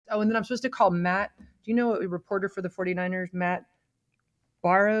Oh, and then I'm supposed to call Matt. Do you know a reporter for the 49ers, Matt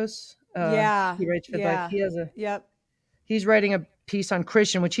Barros? Yeah. He writes for Yep. He's writing a piece on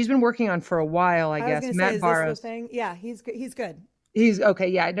Christian, which he's been working on for a while, I guess. Was Matt say, is Barros. this the thing? Yeah, he's good. He's okay.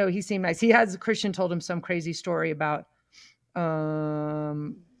 Yeah, I know. He seemed nice. Christian told him some crazy story about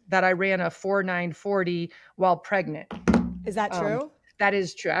that I ran a 4.940 while pregnant. Is that true? That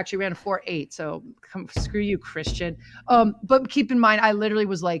is true. I actually ran a 4.8. So screw you, Christian. But keep in mind, I literally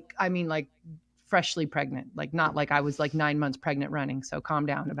was like freshly pregnant, like not like I was like 9 months pregnant running. So calm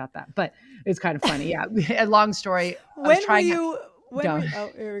down about that. But it's kind of funny. Yeah. A long story. Oh,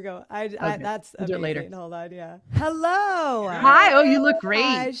 here we go. That's we'll do it later. Hold on. Yeah. Hello. Hi. Oh, you look great.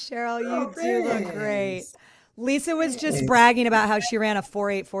 Hi, Cheryl. You do look great. Lisa was just bragging about how she ran a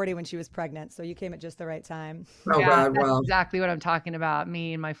 4.840 when she was pregnant. So you came at just the right time. Oh, yeah, God, that's exactly what I'm talking about.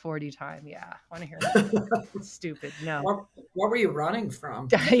 Me and my 40 time. Yeah. Want to hear that? It's stupid. No. What were you running from?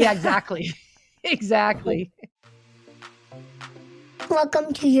 Yeah, exactly. Exactly.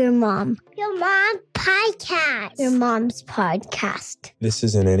 Welcome to Your Mom. Your Mom Podcast. Your Mom's Podcast. This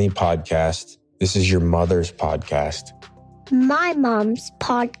isn't any podcast. This is your mother's podcast. My Mom's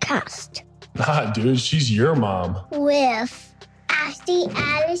Podcast. Nah, dude, she's your mom. With Ashley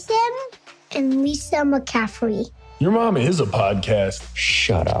Allison and Lisa McCaffrey. Your mom is a podcast.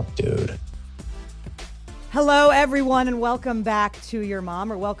 Shut up, dude. Hello, everyone, and welcome back to Your Mom,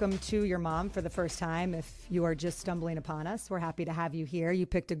 or welcome to Your Mom for the first time. If you are just stumbling upon us, we're happy to have you here. You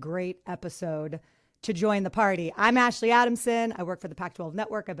picked a great episode to join the party. I'm Ashley Adamson. I work for the Pac-12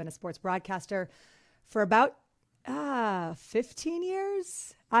 Network. I've been a sports broadcaster for about 15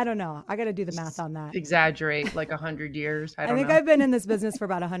 years. I don't know. I got to do the math on that. Exaggerate, like 100 years. I think I've been in this business for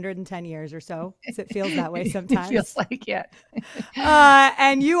about 110 years or so. It feels that way sometimes. It feels like it.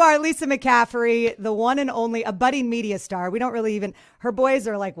 And you are Lisa McCaffrey, the one and only, a budding media star. We don't really even, her boys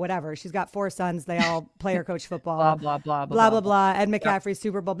are like whatever. She's got 4 sons. They all play or coach football. blah, blah, blah, blah, blah, blah, blah. Ed McCaffrey, yep.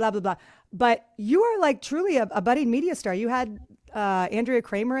 Super Bowl, blah, blah, blah. But you are like truly a budding media star. You had Andrea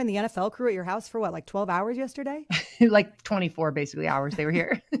Kramer and the NFL crew at your house for what, like 12 hours yesterday? Like 24 basically hours they were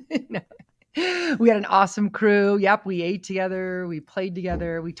here. No. We had an awesome crew. Yep. We ate together. We played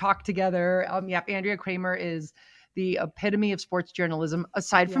together. We talked together. Yep. Andrea Kramer is the epitome of sports journalism,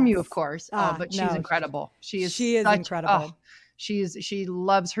 aside from you, of course. But she's incredible. She is incredible. She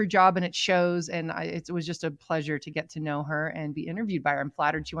loves her job and it shows. And it was just a pleasure to get to know her and be interviewed by her. I'm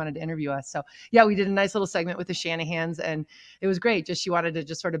flattered she wanted to interview us. So yeah, we did a nice little segment with the Shanahans and it was great. She wanted to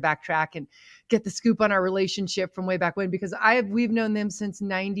just sort of backtrack and get the scoop on our relationship from way back when, because we've known them since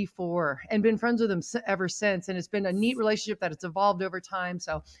 94 and been friends with them ever since. And it's been a neat relationship that it's evolved over time.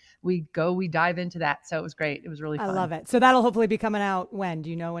 So we dive into that. So it was great. It was really fun. I love it. So that'll hopefully be coming out when? Do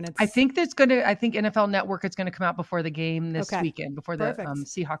you know when it's? I think NFL Network is going to come out before the game this weekend, before the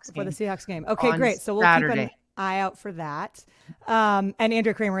Seahawks game. Before the Seahawks game. Okay, great. So we'll keep an eye out for that. And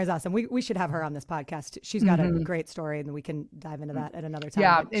Andrea Kramer is awesome. We should have her on this podcast. She's got a great story and we can dive into that at another time.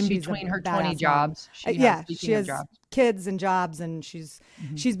 Yeah, in between her 20 jobs. She has kids and jobs, and she's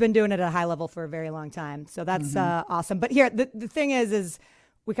been doing it at a high level for a very long time. So that's awesome. But here, the thing is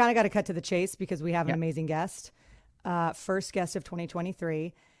we kind of got to cut to the chase because we have an amazing guest, first guest of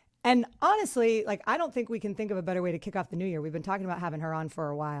 2023. And honestly, like, I don't think we can think of a better way to kick off the new year. We've been talking about having her on for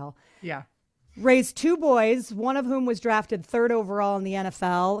a while. Yeah. Raised 2 boys, one of whom was drafted 3rd overall in the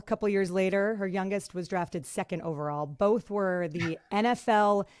NFL. A couple years later, her youngest was drafted 2nd overall. Both were the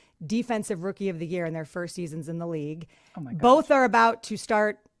NFL Defensive Rookie of the Year in their first seasons in the league. Oh my gosh. Both are about to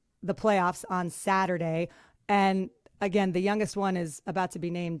start the playoffs on Saturday. And again, the youngest one is about to be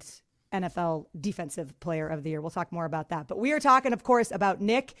named NFL Defensive Player of the Year. We'll talk more about that. But we are talking, of course, about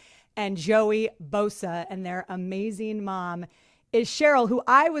Nick and Joey Bosa, and their amazing mom is Cheryl, who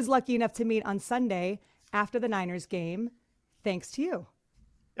I was lucky enough to meet on Sunday after the Niners game, thanks to you.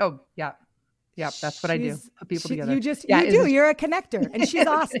 Oh, yeah. Yeah, that's what I do. Put people together. You do. You're a connector. And she's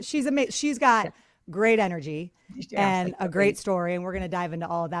awesome. She's amazing. She's got great energy and a great story, and we're going to dive into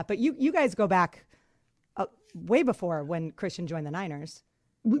all of that. But you guys go back way before when Christian joined the Niners.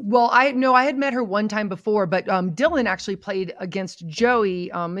 Well, I had met her one time before, but Dylan actually played against Joey,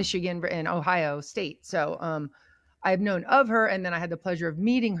 Michigan and Ohio State. So I've known of her, and then I had the pleasure of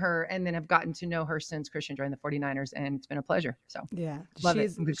meeting her, and then have gotten to know her since Christian joined the 49ers, and it's been a pleasure. So yeah, love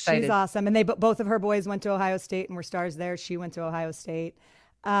it. I'm excited. She's awesome. And both of her boys went to Ohio State and were stars there. She went to Ohio State.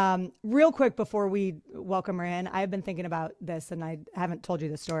 Real quick before we welcome her in, I've been thinking about this, and I haven't told you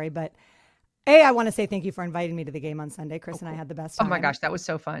the story, but I want to say thank you for inviting me to the game on Sunday. Chris and I had the best time. Oh my gosh, that was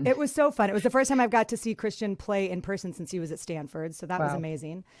so fun. It was so fun. It was the first time I've got to see Christian play in person since he was at Stanford. So that was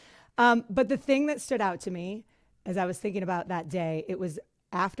amazing. But the thing that stood out to me as I was thinking about that day, it was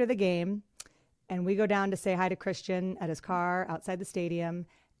after the game, and we go down to say hi to Christian at his car outside the stadium,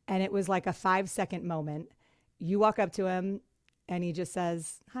 and it was like a 5-second moment. You walk up to him, and he just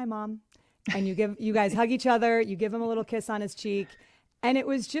says, "Hi, Mom," and you guys hug each other. You give him a little kiss on his cheek, and it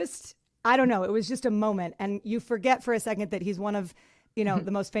was just, I don't know, it was just a moment, and you forget for a second that he's one of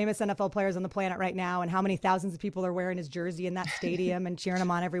the most famous NFL players on the planet right now, and how many thousands of people are wearing his jersey in that stadium and cheering him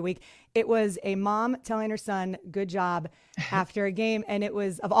on every week. It was a mom telling her son, "Good job," after a game. And it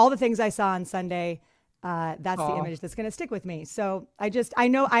was, of all the things I saw on Sunday, that's the image that's going to stick with me. So I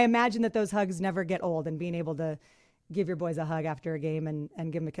imagine that those hugs never get old, and being able to give your boys a hug after a game and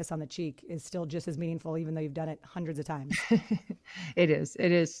give them a kiss on the cheek is still just as meaningful, even though you've done it hundreds of times. It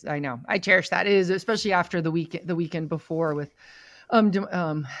is. I know. I cherish that. It is, especially after the weekend before with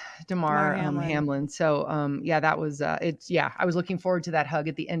Damar Hamlin. So that was I was looking forward to that hug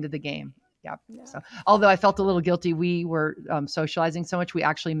at the end of the game. Yeah. So although I felt a little guilty, we were socializing so much, we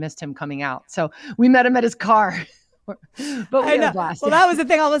actually missed him coming out. So we met him at his car. But we had a blast. Well, that was the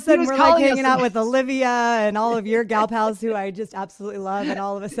thing. All of a sudden, we're like hanging out with Olivia and all of your gal pals who I just absolutely love. And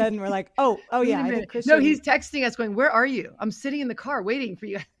all of a sudden, we're like, oh yeah. I think Christian... No, he's texting us going, "Where are you? I'm sitting in the car waiting for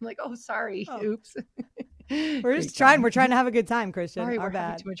you." I'm like, "Oh, sorry. Oops." We're just trying. We're trying to have a good time, Christian. Sorry, Our we're bad.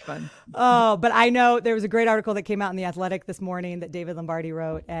 having too much fun. Oh, but I know there was a great article that came out in The Athletic this morning that David Lombardi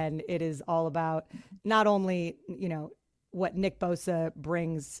wrote, and it is all about not only, what Nick Bosa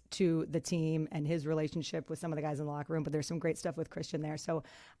brings to the team and his relationship with some of the guys in the locker room, but there's some great stuff with Christian there. So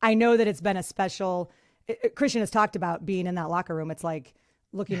I know that it's been a special. Christian has talked about being in that locker room. It's like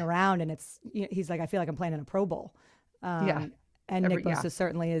looking around, and he's like, I feel like I'm playing in a Pro Bowl. And Nick Bosa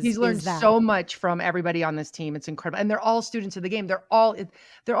certainly is. He's learned so much from everybody on this team. It's incredible. And they're all students of the game. They're all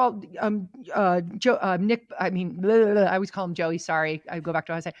Joe, Nick. I mean, I always call him Joey. Sorry. I go back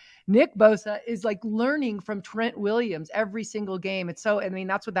to what I say. Nick Bosa is like learning from Trent Williams every single game. That's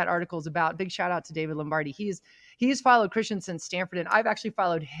what that article is about. Big shout out to David Lombardi. He's followed Christian since Stanford, and I've actually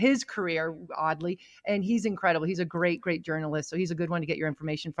followed his career, oddly, and he's incredible. He's a great, great journalist. So he's a good one to get your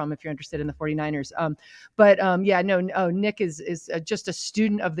information from if you're interested in the 49ers. Nick is just a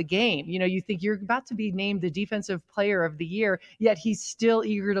student of the game. You think you're about to be named the defensive player of the year, yet he's still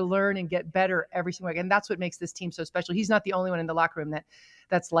eager to learn and get better every single week. And that's what makes this team so special. He's not the only one in the locker room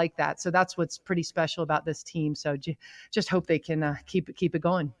that's like that. So that's what's pretty special about this team. So just hope they can keep it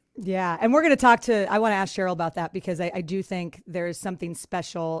going. Yeah. And we're going to I want to ask Cheryl about that, because I do think there's something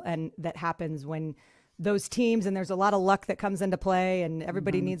special and that happens when those teams, and there's a lot of luck that comes into play, and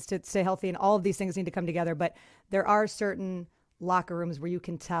everybody needs to stay healthy, and all of these things need to come together. But there are certain locker rooms where you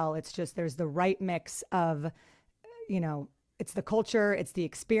can tell there's the right mix of, it's the culture, it's the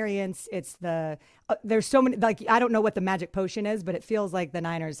experience, it's there's so many, like, I don't know what the magic potion is, but it feels like the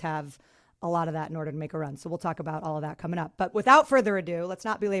Niners have a lot of that in order to make a run. So we'll talk about all of that coming up. But without further ado, let's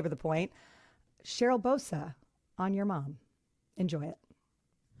not belabor the point. Cheryl Bosa on Your Mom. Enjoy it.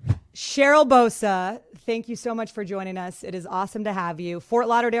 Cheryl Bosa, thank you so much for joining us. It is awesome to have you. Fort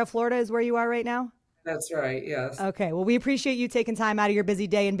Lauderdale, Florida is where you are right now? That's right, yes. Okay, well, we appreciate you taking time out of your busy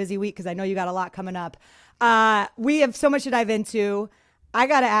day and busy week, because I know you got a lot coming up. We have so much to dive into. I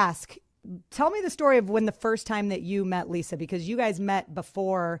got to ask, tell me the story of when the first time that you met Lisa, because you guys met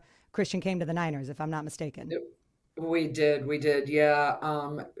before Christian came to the Niners, if I'm not mistaken. We did.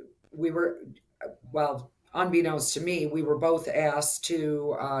 Yeah. We were, unbeknownst to me, we were both asked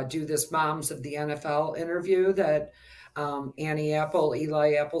to do this Moms of the NFL interview that Annie Apple,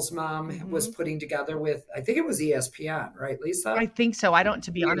 Eli Apple's mom, was putting together with, I think it was ESPN, right, Lisa? I think so.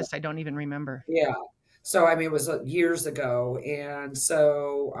 To be honest, I don't even remember. Yeah. So, it was years ago. And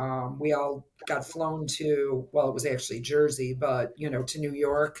so we all got flown to, it was actually Jersey, but, to New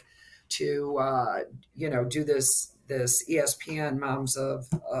York to, do this ESPN Moms of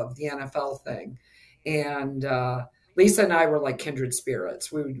the NFL thing. And Lisa and I were like kindred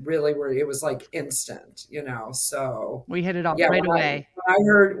spirits. We really were. It was like instant, so we hit it off right away.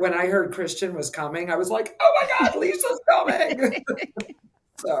 When I heard Christian was coming, I was like, oh my God, Lisa's coming.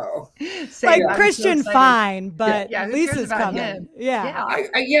 So, Christian, fine, but Lisa's coming. Him? Yeah.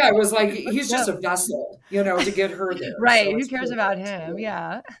 I was like, he's just a vessel, to get her there. Right. So who cares about him?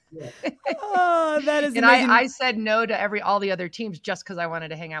 Yeah. Oh, that is and amazing. I said no to all the other teams just because I wanted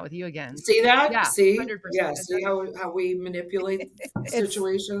to hang out with you again. See that? Yeah, see? 100%. Yeah. See how we manipulate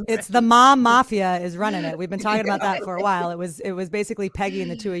situations? It's the mom mafia is running it. We've been talking about that for a while. It was basically Peggy and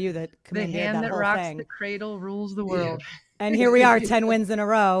the two of you that commandeered the hand that that whole rocks thing. The cradle rules the world. Yeah. And here we are, 10 wins in a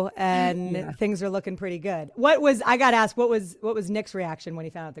row, and things are looking pretty good. I got to ask, what was Nick's reaction when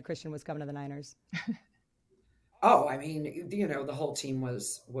he found out that Christian was coming to the Niners? Oh, the whole team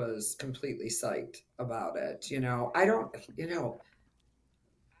was completely psyched about it.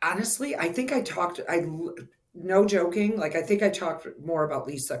 Honestly, I think no joking, like I think I talked more about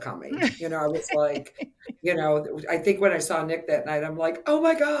Lisa coming. I was like, I think when I saw Nick that night, I'm like, oh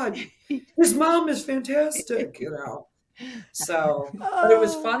my God, his mom is fantastic. So, but it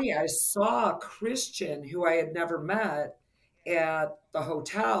was Oh, funny. I saw Christian, who I had never met, at the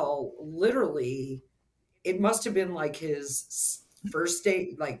hotel. Literally, it must have been like his first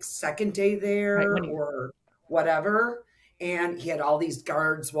day, like second day Right. there When you or whatever. And he had all these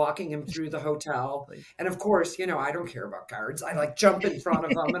guards walking him through the hotel. And of course, I don't care about guards. I like jump in front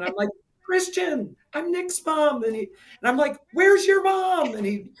of them and I'm like, Christian, I'm Nick's mom. And I'm like, where's your mom? And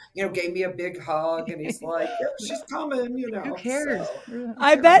he, gave me a big hug and he's like, yeah, she's coming. who cares? So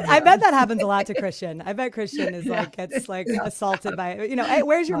I bet that happens a lot to Christian. I bet Christian is Yeah. like gets like yeah. assaulted by, hey,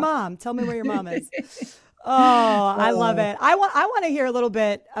 where's your mom? Tell me where your mom is. Oh, I love it. I want to hear a little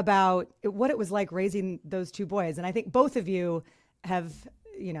bit about what it was like raising those two boys. And I think both of you have,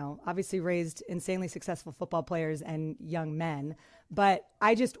 obviously raised insanely successful football players and young men. But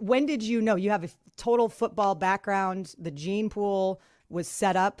when did you know you have a total football background? The gene pool was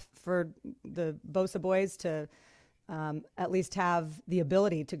set up for the Bosa boys to at least have the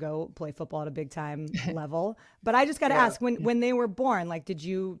ability to go play football at a big time level. But I just got to Yeah. ask, when they were born, like, did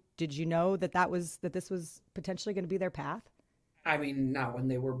you know that this was potentially going to be their path? I mean, not when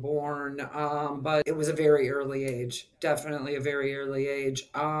they were born, but it was a very early age, definitely a very early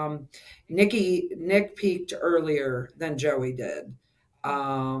age. Nick peaked earlier than Joey did.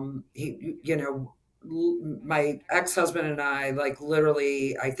 My ex-husband and I, like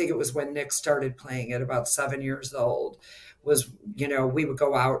literally, I think it was when Nick started playing at about 7 years old, we would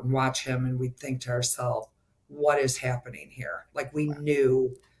go out and watch him and we'd think to ourselves, what is happening here? Like we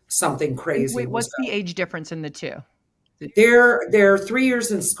knew something And crazy wait, was what's the going. age difference in the two? They're 3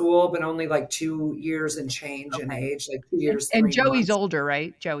 years in school, but only like 2 years and change in Okay. age, like 2 years, And three Joey's months. older,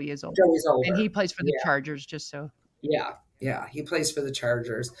 right? Joey is older. Joey's And he older. plays for the Yeah, Chargers, just so. yeah. He plays for the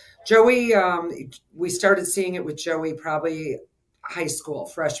Chargers. Joey, we started seeing it with Joey probably high school,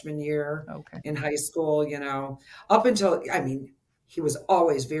 freshman year Okay. in high school, up until, I mean, he was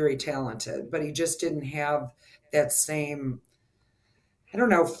always very talented, but he just didn't have that same, I don't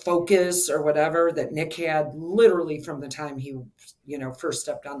know, focus or whatever that Nick had literally from the time he first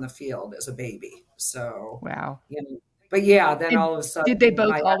stepped on the field as a baby. So, Wow. but yeah, then And all of a did they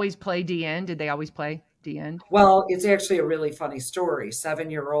sudden both always play D end? Did they always play D end? well, it's actually a really funny story.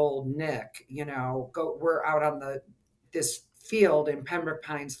 7-year-old Nick, we're out on this field in Pembroke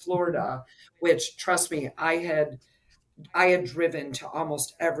Pines, Florida, which trust me, I had driven to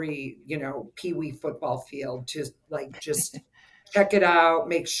almost every, Pee Wee football field to like just check it out,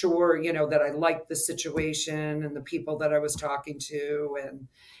 make sure, that I liked the situation and the people that I was talking to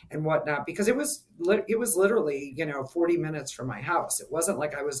and whatnot, because it was literally, 40 minutes from my house. It wasn't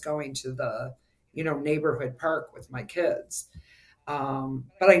like I was going to the, neighborhood park with my kids.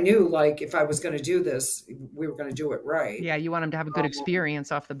 But I knew like if I was going to do this, we were going to do it right. Yeah, you want them to have a good Um,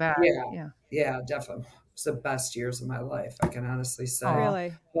 experience off the bat. yeah, Yeah. yeah, definitely. It's the best years of my life, I can honestly say. Aw.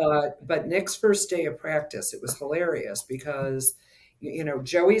 Really? But Nick's first day of practice, it was hilarious because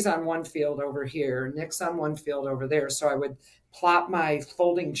Joey's on one field over here, Nick's on one field over there. So I would plop my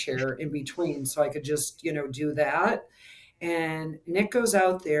folding chair in between so I could just, do that. And Nick goes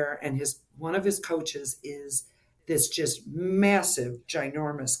out there and one of his coaches is this just massive,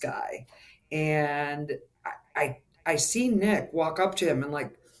 ginormous guy. And I see Nick walk up to him and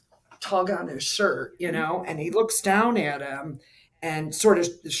like tug on his shirt, and he looks down at him and sort of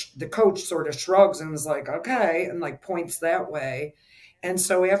the coach sort of shrugs and is like, okay, and like points that way. And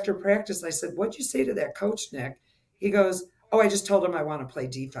so after practice, I said, what'd you say to that coach, Nick? He goes, oh, I just told him I want to play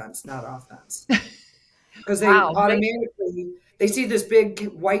defense, not offense. Because they Wow. automatically, they see this big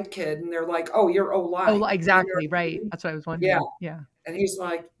white kid and they're like, oh, you're O-line. Oh, exactly. Right. That's what I was wondering. Yeah. Yeah. And he's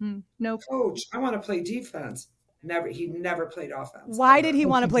like, Nope. coach, I want to play defense. He never played offense. Why ever. did he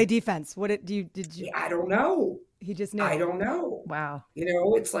want to play defense? Did you? I don't know. He just knew. I don't know. Wow.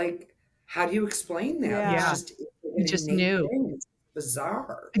 It's like, how do you explain that? Yeah. It's just He just knew. It's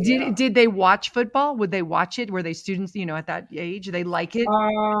bizarre. Did they watch football? Would they watch it? Were they students, at that age? They like it?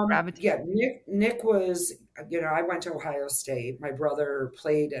 Gravitate? Yeah, Nick was, I went to Ohio State. My brother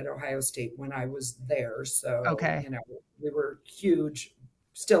played at Ohio State when I was there. So, Okay. we were huge,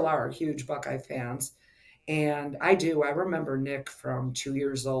 still are huge Buckeye fans. And I remember Nick from 2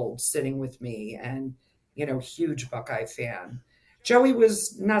 years old sitting with me and, huge Buckeye fan. Joey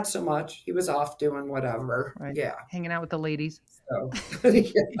was not so much. He was off doing whatever. Right. Yeah. Hanging out with the ladies. So,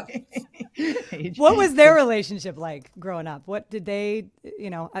 yeah. What was their relationship like growing up? What did they,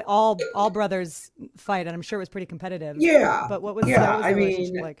 all brothers fight, and I'm sure it was pretty competitive. Yeah. But what was Yeah. their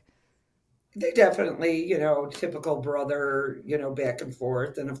relationship like? They definitely, typical brother, back and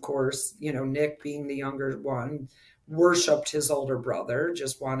forth. And of course, Nick being the younger one, worshiped his older brother,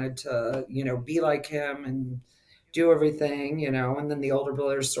 just wanted to, be like him and do everything, and then the older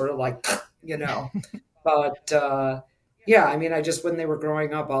brother's sort of like, but, yeah, I mean, when they were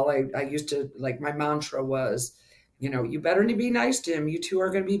growing up, I used to, like, my mantra was, you better be nice to him. You two are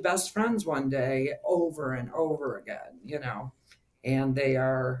going to be best friends one day, over and over again, and they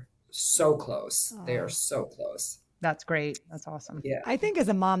are so close. They are so close. That's great. That's awesome. Yeah. I think as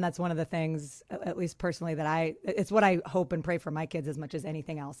a mom, that's one of the things, at least personally, it's what I hope and pray for my kids as much as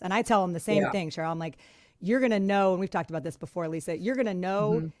anything else. And I tell them the same thing, Cheryl. I'm like, you're going to know, and we've talked about this before, Lisa, you're going to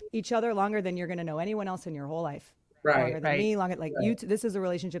know each other longer than you're going to know anyone else in your whole life. Right. Longer than me, longer, like you, this is a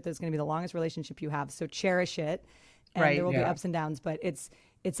relationship that's going to be the longest relationship you have. So cherish it. And there will be ups and downs, but it's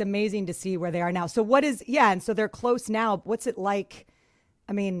amazing to see where they are now. So and so they're close now. What's it like?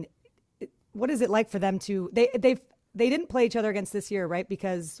 I mean, what is it like for them to, they didn't play each other against this year, right?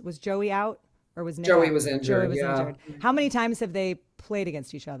 Because was Joey out or was Nick Joey out? was injured. Joey was injured. How many times have they played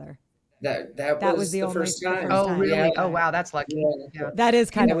against each other? That was the first time. Oh, really? Yeah. Oh, wow. That's lucky. Yeah. That is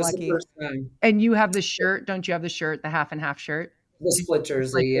kind of was lucky. the first time. And you have the shirt. Don't you have the shirt, the half and half shirt? The split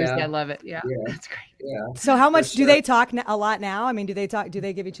jersey. Yeah. I love it. Yeah. That's great. Yeah. So how much do they talk a lot now? I mean, do they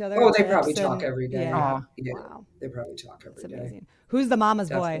give each other? Oh, they probably talk every day. Yeah. Yeah. Wow. They probably talk every day. Amazing. Who's the mama's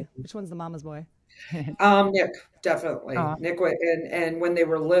Definitely. boy? Which one's the mama's boy? Nick, definitely. Nick, and when they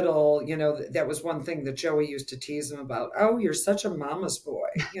were little, that was one thing that Joey used to tease him about. Oh, you're such a mama's boy,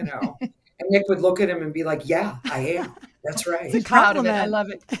 And Nick would look at him and be like, "Yeah, I am. That's right. It's a compliment. I love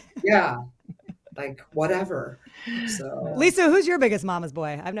it. Yeah, like whatever." So, Lisa, who's your biggest mama's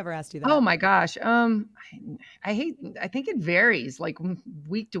boy? I've never asked you that. Oh my gosh. I think it varies like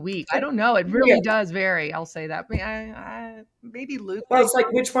week to week. I don't know. It really does vary. I'll say that. Maybe Luke. Well, it's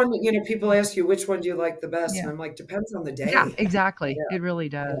like which one, people ask you, which one do you like the best? And I'm like, depends on the day. Yeah, exactly. It really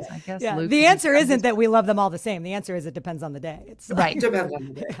does. I guess. Yeah. Luke The answer isn't that we love them all the same. The answer is it depends on the day. It's right. Depends on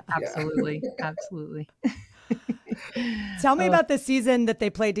the day. Absolutely. Absolutely. Tell me about the season that they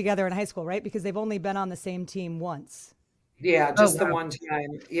played together in high school, right? Because they've only been on the same team once. Yeah, just the one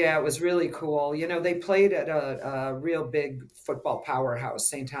time. Yeah, it was really cool. They played at a real big football powerhouse.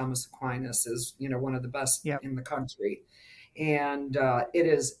 St. Thomas Aquinas is, one of the best in the country. And it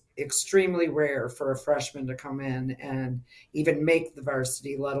is extremely rare for a freshman to come in and even make the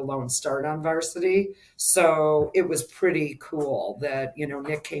varsity, let alone start on varsity. So it was pretty cool that,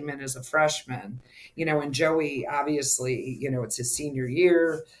 Nick came in as a freshman, and Joey, obviously, it's his senior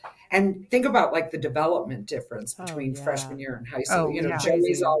year. And think about like the development difference between freshman year and high school.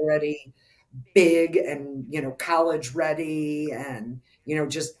 Joey's already big and, college ready and,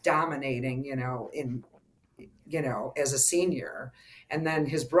 just dominating, as a senior. And then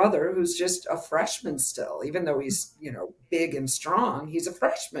his brother, who's just a freshman still, even though he's, big and strong, he's a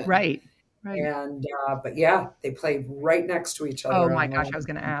freshman. Right. And, but they played right next to each other. Oh my gosh. I was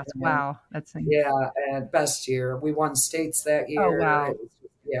going to ask. Wow. That's and best year. We won states that year. Oh, wow.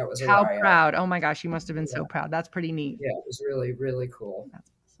 It was how proud. Oh my gosh. You must've been so proud. That's pretty neat. Yeah. It was really, really cool.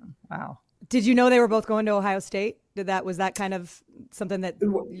 That's awesome. Wow. Did you know they were both going to Ohio State? Was that kind of something that,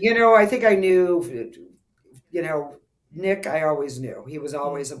 I think I knew, Nick, I always knew he was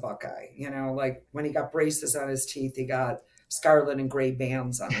always a Buckeye, like when he got braces on his teeth, he got scarlet and gray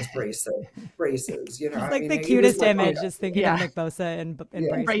bands on his braces, It's like the cutest image, just thinking of Nick Bosa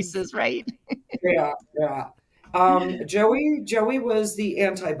and braces, right? Yeah. Joey was the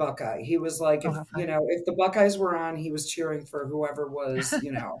anti-Buckeye. He was like, if the Buckeyes were on, he was cheering for whoever was,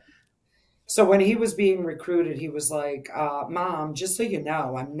 So when he was being recruited, he was like, Mom, just so you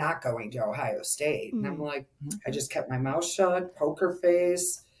know, I'm not going to Ohio State. And I'm like, I just kept my mouth shut, poker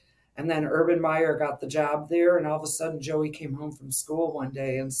face. And then Urban Meyer got the job there. And all of a sudden, Joey came home from school one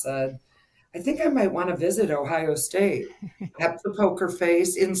day and said, I think I might want to visit Ohio State. Kept the poker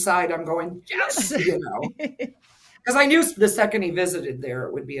face. Inside, I'm going, yes, Because I knew the second he visited there,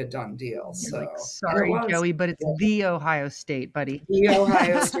 it would be a done deal. So like, sorry, Joey, but it's the Ohio State, buddy. The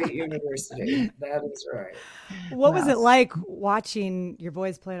Ohio State University. That is right. What was it like watching your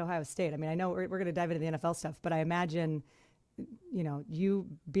boys play at Ohio State? I mean, I know we're going to dive into the NFL stuff, but I imagine, you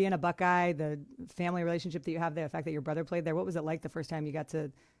being a Buckeye, the family relationship that you have there, the fact that your brother played there. What was it like the first time you got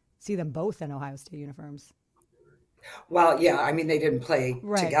to see them both in Ohio State uniforms? Well, yeah, I mean, they didn't play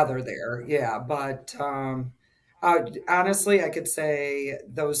together there. Yeah, but Honestly, I could say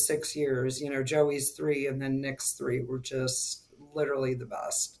those 6 years, Joey's 3 and then Nick's 3 were just literally the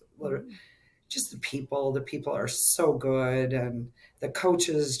best. Just the people are so good. And the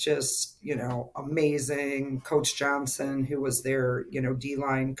coaches just, amazing. Coach Johnson, who was their,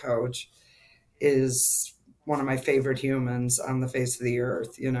 D-line coach, is one of my favorite humans on the face of the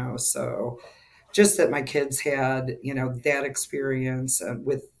earth, so just that my kids had, that experience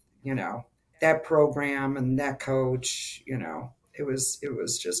with, that program and that coach, it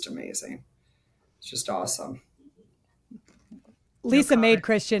was just amazing. It's just awesome. Lisa made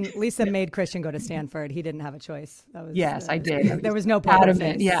Christian go to Stanford. He didn't have a choice. Yes, I did. There was no point of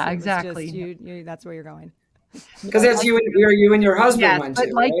it. Yeah, exactly. You, that's where you're going. Because that's where you and your husband went to,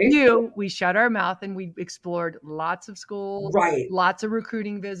 but like right? you, we shut our mouth and we explored lots of schools, right? Lots of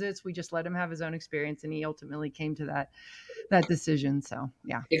recruiting visits. We just let him have his own experience, and he ultimately came to that decision. So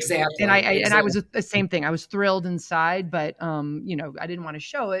yeah, exactly. And I was the same thing. I was thrilled inside, but I didn't want to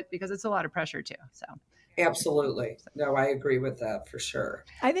show it because it's a lot of pressure too. So absolutely, no, I agree with that for sure.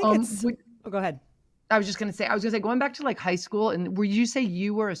 I think go ahead. I was going to say, going back to like high school, and were you say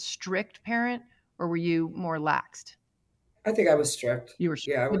you were a strict parent? Or were you more laxed? I think I was strict. You were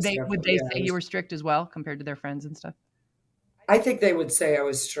strict. Yeah, would they say you were strict as well compared to their friends and stuff? I think they would say I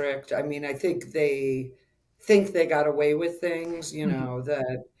was strict. I mean, I think they got away with things,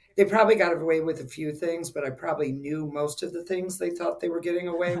 that they probably got away with a few things, but I probably knew most of the things they thought they were getting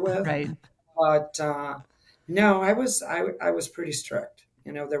away with. Right. But no, I was pretty strict.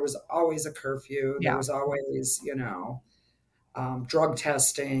 There was always a curfew. There was always, drug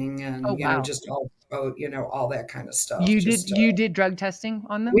testing and just all that kind of stuff. You did drug testing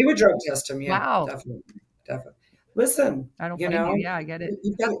on them? We would drug test them. Yeah, wow. Definitely. Listen, I don't know. Yeah, I get it.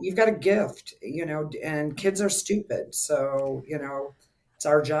 You've got a gift, and kids are stupid. So, it's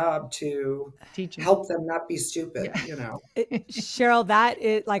our job to teach them. Help them not be stupid, Cheryl,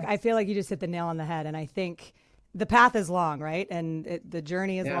 I feel like you just hit the nail on the head. And I think the path is long, right? And the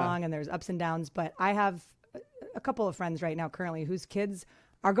journey is long and there's ups and downs, but I have a couple of friends right now currently whose kids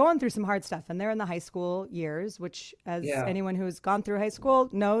are going through some hard stuff, and they're in the high school years, which as anyone who's gone through high school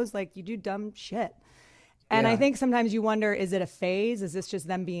knows, like, you do dumb shit. And I think sometimes you wonder, is it a phase? Is this just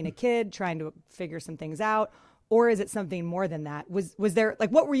them being a kid trying to figure some things out? Or is it something more than that? Was there,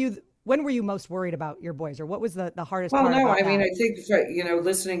 like, when were you most worried about your boys, or what was the hardest part about that? I mean, I think,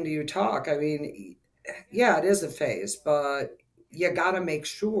 listening to you talk, I mean, yeah, it is a phase, but you got to make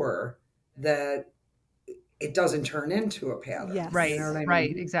sure that it doesn't turn into a pattern. Yes. Right. You know what I mean?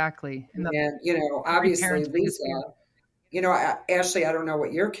 Right. Exactly. And obviously Lisa, Ashley, I don't know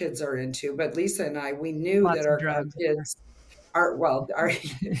what your kids are into, but Lisa and I, we knew that our kids are,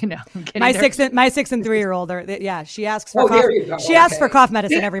 my 6 and 3-year-old she asks for asks for cough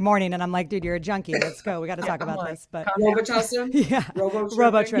medicine every morning, and I'm like, dude, you're a junkie. Let's go. We got to talk about this. But Robitussin?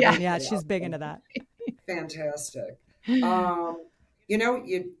 Robotripping. Yeah, she's big into that. Fantastic.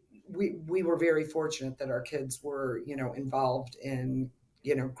 We were very fortunate that our kids were, involved in,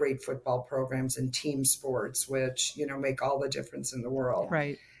 great football programs and team sports, which, make all the difference in the world.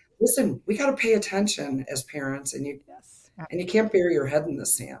 Right. Listen, we got to pay attention as parents, and you can't bury your head in the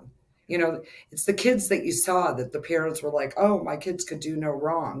sand. It's the kids that you saw that the parents were like, oh, my kids could do no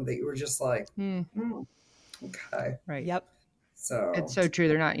wrong, that you were just like, okay. Right. Yep. So it's so true.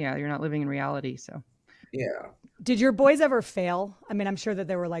 You're not living in reality. So yeah. Did your boys ever fail? I mean, I'm sure that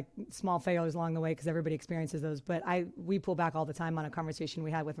there were like small failures along the way because everybody experiences those, but we pull back all the time on a conversation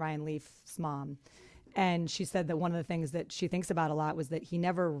we had with Ryan Leaf's mom. And she said that one of the things that she thinks about a lot was that he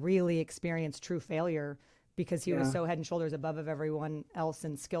never really experienced true failure because he was so head and shoulders above of everyone else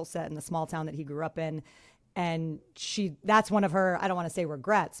in skill set in the small town that he grew up in. And that's one of her, I don't want to say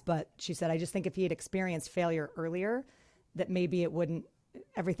regrets, but she said, I just think if he had experienced failure earlier, that maybe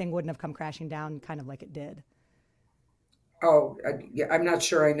everything wouldn't have come crashing down kind of like it did. Oh, I'm not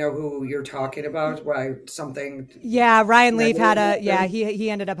sure I know who you're talking about. Yeah, Ryan Leaf had he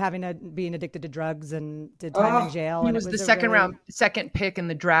ended up being addicted to drugs and did time in jail. He was the second pick in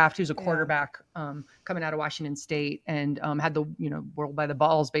the draft. He was a quarterback coming out of Washington State and had the world by the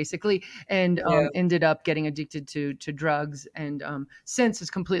balls basically, and ended up getting addicted to drugs, and since has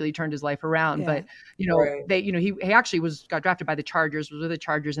completely turned his life around. But he actually got drafted by the Chargers, was with the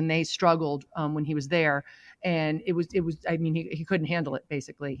Chargers, and they struggled when he was there. And it was I mean, he couldn't handle it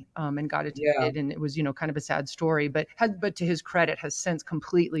basically, and got Yeah. addicted, and it was, kind of a sad story, but to his credit, has since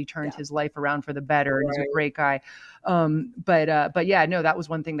completely turned his life around for the better, and he's a Right. great guy. But yeah, no, that was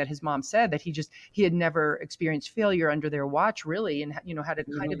one thing that his mom said, that he had never experienced failure under their watch really, and had a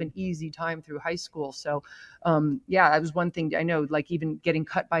kind of an easy time through high school. So, yeah, that was one thing I know, like even getting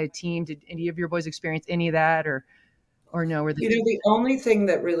cut by a team. Did any of your boys experience any of that, or no? Or The only thing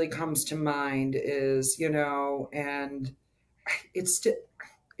that really comes to mind is, and it's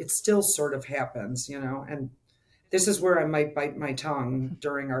it still sort of happens, and this is where I might bite my tongue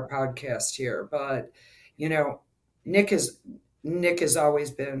during our podcast here, but you know, Nick is Nick has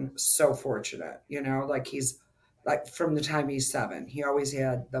always been so fortunate, like he's like from the time he's 7, he always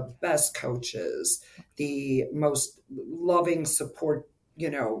had the best coaches, the most loving support,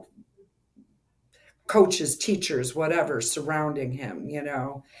 coaches, teachers, whatever surrounding him,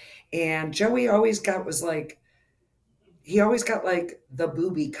 and Joey he always got like the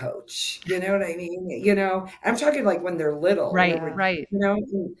booby coach, you know what I mean? I'm talking like when they're little, right, where, right,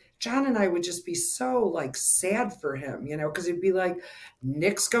 and John and I would just be so like sad for him, because he'd be like,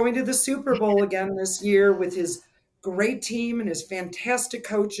 Nick's going to the Super Bowl again this year with his great team and his fantastic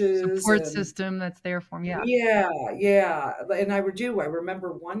coaches support and system that's there for him. Yeah, yeah. And I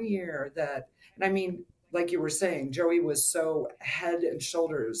remember one year that, and I mean, like you were saying, Joey was so head and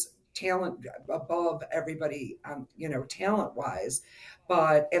shoulders talent above everybody, talent wise.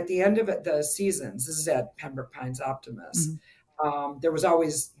 But at the end of the seasons, this is at Pembroke Pines Optimist, there was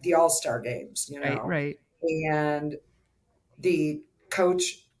always the All-Star games, right. and the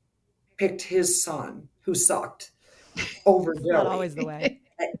coach picked his son who sucked over Joey. Not always the way.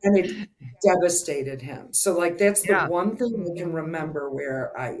 And it devastated him. So like, that's the Yeah. one thing I can remember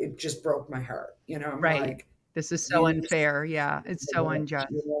where it just broke my heart. I'm Right. like, this is so unfair. Yeah. It's so unjust.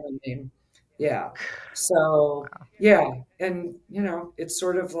 you know what I mean? Yeah. So yeah. And it's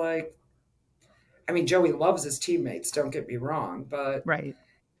sort of like, I mean, Joey loves his teammates, don't get me wrong, but Right.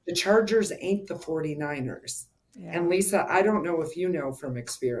 the Chargers ain't the 49ers. Yeah. And Lisa, I don't know if you know from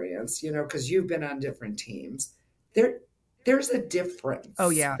experience, because you've been on different teams. There's a difference. Oh,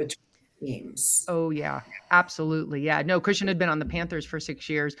 yeah. Between teams. Oh, yeah. Absolutely. Yeah. No, Christian had been on the Panthers for 6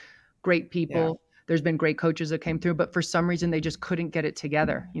 years. Great people. Yeah. There's been great coaches that came through, but for some reason they just couldn't get it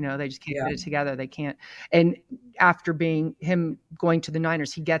together. They just can't get it together. They can't. And after being him going to the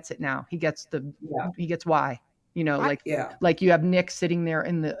Niners, he gets it now. He gets he gets why. Like you have Nick sitting there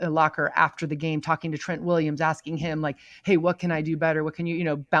in the locker after the game talking to Trent Williams, asking him like, hey, what can I do better? What can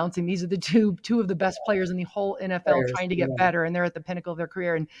you, bouncing? These are the two of the best players in the whole NFL trying to get better, and they're at the pinnacle of their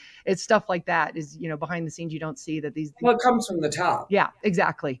career. And it's stuff like that is, behind the scenes, you don't see that these. Well, it comes from the top. Yeah,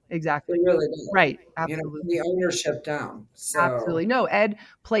 exactly. It really does. Right. Absolutely. The ownership down. So. Absolutely. No,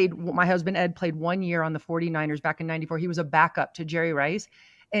 my husband Ed played 1 year on the 49ers back in 94. He was a backup to Jerry Rice.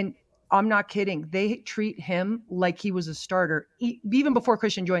 And I'm not kidding. They treat him like he was a starter, even before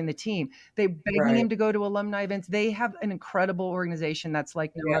Christian joined the team. They begging him to go to alumni events. They have an incredible organization that's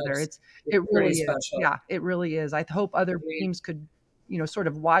like no other. It really is. Special. Yeah, it really is. I hope other teams could, sort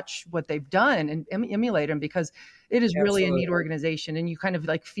of watch what they've done and emulate them, because it is really a neat organization, and you kind of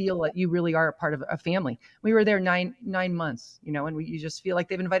like feel like you really are a part of a family. We were there nine months, and you just feel like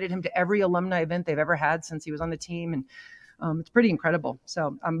they've invited him to every alumni event they've ever had since he was on the team, and it's pretty incredible.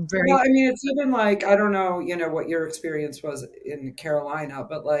 So I'm very. Well, I mean, it's even like, I don't know, what your experience was in Carolina,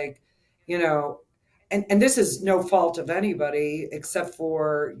 but like, and this is no fault of anybody except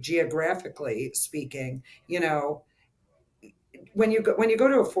for geographically speaking, when you go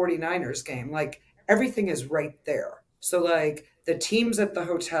to a 49ers game, like everything is right there. So like the team's at the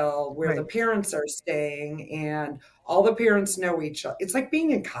hotel where the parents are staying, and all the parents know each other. It's like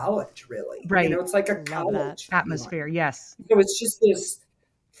being in college, really. Right. It's like a college atmosphere. Yes. So it's just this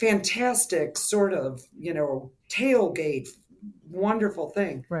fantastic sort of, tailgate, wonderful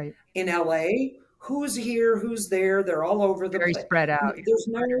thing. Right. In LA, who's here, who's there? They're all over the place. Very spread out. There's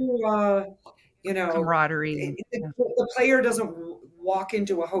no, camaraderie. The player doesn't walk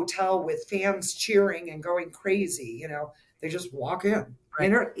into a hotel with fans cheering and going crazy. They just walk in.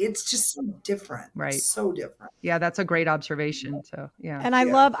 Right. It's just so different. Right. So different. Yeah, that's a great observation. So, yeah. And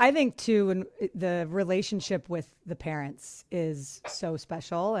I think too, and the relationship with the parents is so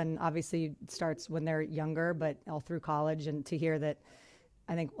special. And obviously it starts when they're younger, but all through college. And to hear that,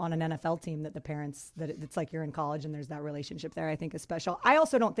 I think on an NFL team, that the parents, that it's like you're in college and there's that relationship there, I think is special. I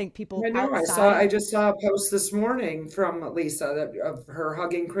also don't think people. I know. I just saw a post this morning from Lisa of her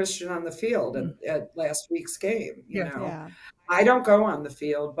hugging Christian on the field at last week's game. You know, I don't go on the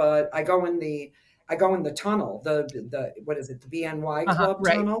field, but I go in I go in the tunnel, the what is it, the BNY Club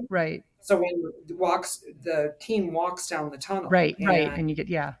Right, tunnel. right, So when the team walks down the tunnel, right, and and you get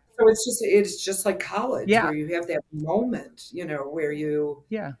so it's just like college yeah, where you have that moment, where you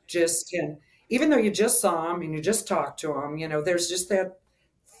yeah, just can, even though you just saw them and you just talked to them, there's just that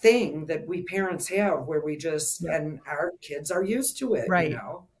thing that we parents have where we just, yeah, and our kids are used to it, right,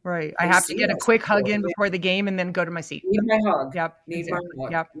 right. I they have to see get a us quick hug before. in Yeah. before the game and then go to my seat. Need my hug. Yep, Need my exactly.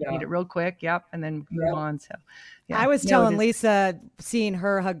 hug. Yep, Yeah. need it real quick. Yep, and then move Yep. on. So, yeah. I was No, it telling is. Lisa, seeing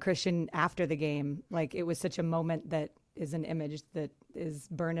her hug Christian after the game, like it was such a moment that is an image that is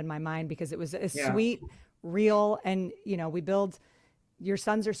burned in my mind because it was a Yeah. sweet, real, and we build. Your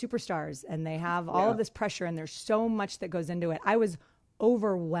sons are superstars, and they have all Yeah. of this pressure, and there's so much that goes into it. I was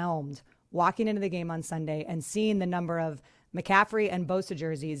overwhelmed walking into the game on Sunday and seeing the number of McCaffrey and Bosa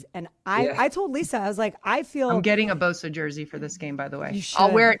jerseys, and Yeah. I told Lisa, I was like, I feel I'm getting a Bosa jersey for this game, by the way. You I'll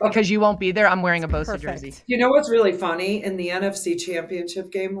should. wear it because you won't be there. I'm wearing a Bosa perfect. jersey. You know what's really funny? In the NFC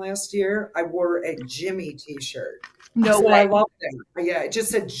Championship game last year, I wore a Jimmy T-shirt. No So way. I love that. Yeah, it just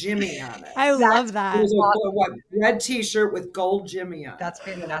said Jimmy on it. I love that. It was a red T-shirt with gold Jimmy on That's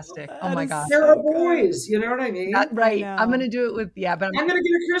it. fantastic. Oh That my is God. They're so our good. boys. You know what I mean? Right. know. I'm going to do it with, but I'm going to get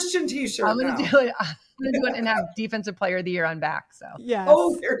a Christian T-shirt I'm going now. to do it. I'm going to do it and have Defensive Player of the Year on back. So, Yes.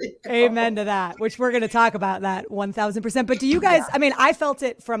 Oh, there you go. Amen to that, which we're going to talk about that 1000%. But do you guys, I mean, I felt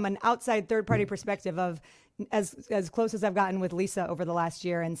it from an outside third party perspective of as close as I've gotten with Lisa over the last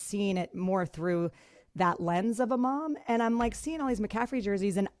year and seeing it more through that lens of a mom. And I'm like seeing all these McCaffrey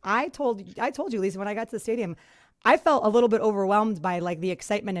jerseys. And I told you, Lisa, when I got to the stadium, I felt a little bit overwhelmed by like the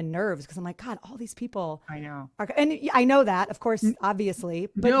excitement and nerves because I'm like, God, all these people. I know. And I know that, of course, obviously,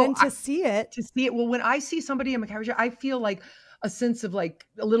 but No, then to see it. Well, when I see somebody in McCaffrey, I feel like a sense of like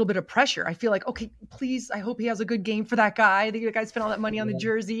a little bit of pressure. I feel like, okay, please, I hope he has a good game for that guy. The guy spent all that money on the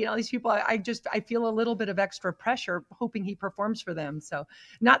jersey and all these people. I feel a little bit of extra pressure hoping he performs for them. So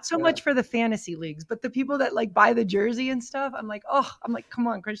not so much for the fantasy leagues, but the people that like buy the jersey and stuff. I'm like, come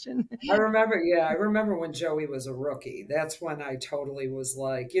on, Christian. I remember when Joey was a rookie. That's when I totally was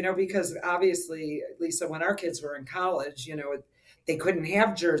like, because obviously, Lisa, when our kids were in college, they couldn't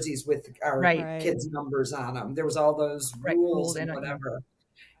have jerseys with our Right. kids' numbers on them. There was all those Right, rules rules and and, whatever.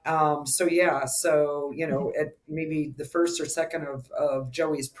 At maybe the first or second of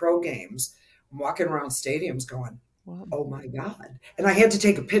Joey's pro games, I'm walking around stadiums going, oh my God. And I had to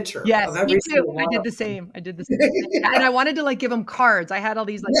take a picture Yes, of me every too. single one. I did the same. And I wanted to like give them cards. I had all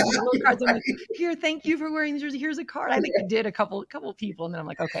these like little cards. I'm like, here, thank you for wearing the jersey. Here's a card. I think I did a couple people, and then I'm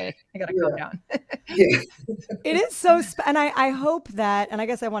like, okay, I gotta calm down. Yeah. It is so, and I hope that, and I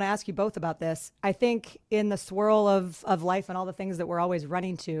guess I want to ask you both about this. I think in the swirl of life and all the things that we're always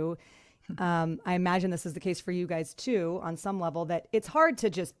running to, I imagine this is the case for you guys too, on some level, that it's hard to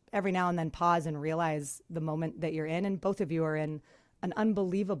just every now and then pause and realize the moment that you're in. And both of you are in an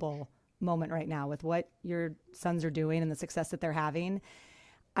unbelievable moment right now with what your sons are doing and the success that they're having.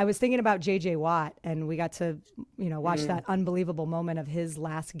 I was thinking about JJ Watt, and we got to, watch that unbelievable moment of his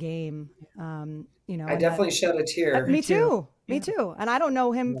last game. I definitely shed a tear. Me too. And I don't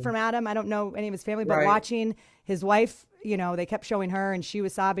know him from Adam. I don't know any of his family, but Right. watching his wife, they kept showing her and she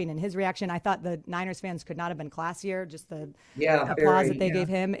was sobbing, and his reaction, I thought the Niners fans could not have been classier. Just the applause that they gave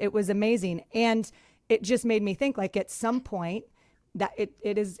him. It was amazing. And it just made me think, like, at some point that it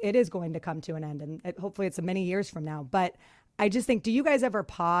is going to come to an end, and hopefully it's many years from now. But I just think, do you guys ever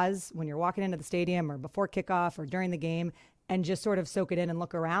pause when you're walking into the stadium or before kickoff or during the game and just sort of soak it in and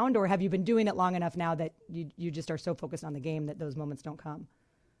look around? Or have you been doing it long enough now that you just are so focused on the game that those moments don't come?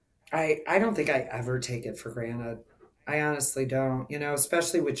 I don't think I ever take it for granted. I honestly don't,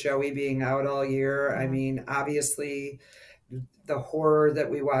 especially with Joey being out all year. I mean, obviously the horror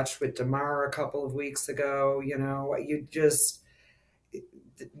that we watched with DeMar a couple of weeks ago,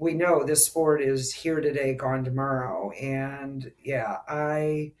 we know this sport is here today, gone tomorrow. And and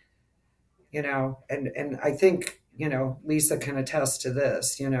I think, Lisa can attest to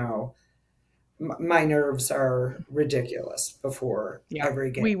this, my nerves are ridiculous before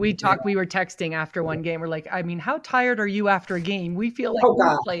every game. We talked, we were texting after one game. We're like, I mean, how tired are you after a game? We feel like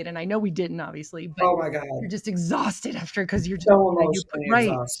we played, and I know we didn't, obviously, but oh my God, you're just exhausted after, because you're just so emotionally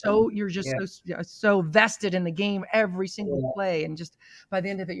exhausted. So you're just so vested in the game, every single play, and just by the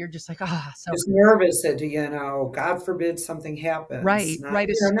end of it, you're just like, so just nervous that God forbid something happens. Right. Not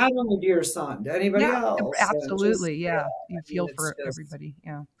only to your son, to anybody else. Absolutely, you feel for everybody.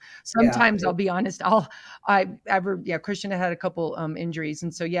 Yeah. Sometimes I'll be honest, Christian had a couple injuries,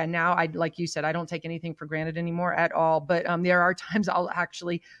 and so now I, like you said, I don't take anything for granted anymore at all. But there are times I'll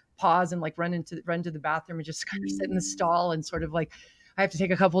actually pause and like run to the bathroom and just kind of sit in the stall and sort of like I have to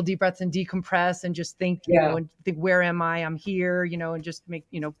take a couple deep breaths and decompress and just think, and think, where am I? I'm here, and just make,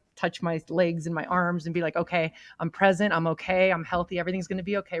 touch my legs and my arms and be like, okay, I'm present. I'm okay. I'm healthy. Everything's going to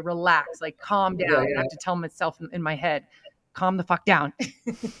be okay. Relax, like calm down. I have to tell myself in my head, calm the fuck down.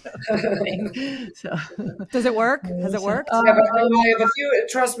 So, does it work? Has it worked? Yeah, but I have a few.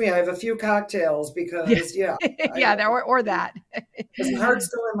 Trust me, I have a few cocktails because or that. His heart's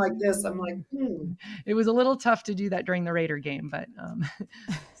going like this. I'm like, It was a little tough to do that during the Raider game, but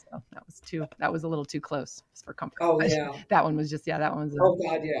so that was a little too close for comfort. Oh yeah, that one was just that one's. Oh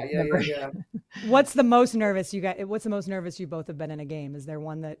God, yeah. What's the most nervous you got? What's the most nervous you both have been in a game? Is there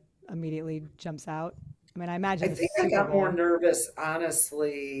one that immediately jumps out? I mean, I imagine. I think I got more nervous,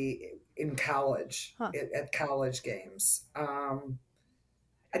 honestly, in college, at college games.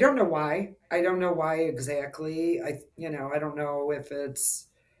 I don't know why. I don't know why exactly. I don't know if it's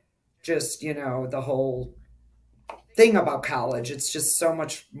just, the whole thing about college. It's just so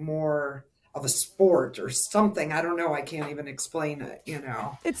much more of a sport or something. I don't know. I can't even explain it,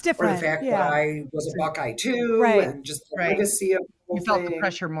 It's different. Or the fact that I was a Buckeye too, right. and just the legacy of you felt the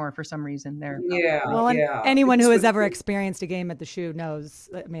pressure more for some reason there. Yeah. Well, anyone who has ever experienced a game at the Shoe knows.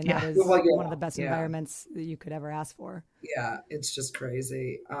 I mean, that is one of the best environments that you could ever ask for. Yeah, it's just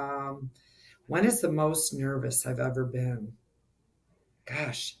crazy. When is the most nervous I've ever been?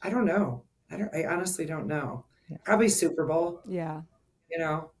 Gosh, I don't know. I honestly don't know. Yeah. Probably Super Bowl. Yeah.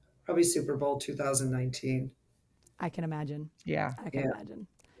 Probably Super Bowl 2019. I can imagine. Yeah. I can imagine.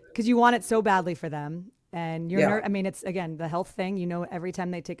 Because you want it so badly for them. And you're, I mean, it's again, the health thing, every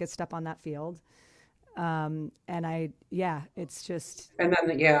time they take a step on that field. And it's just. And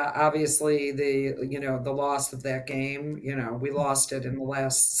then, obviously the loss of that game, we lost it in the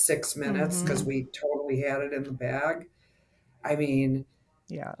last 6 minutes because we totally had it in the bag. I mean,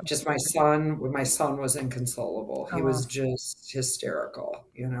 just my son was inconsolable. He was just hysterical,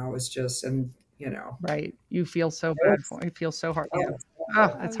 it was just, Right. You feel so bad for him. You feel so hard. Yeah.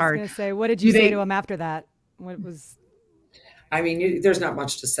 Oh, that's hard. I was going to say, what did you say to him after that? What was? I mean, there's not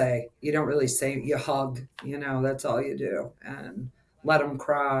much to say. You don't really say. You hug. That's all you do, and let them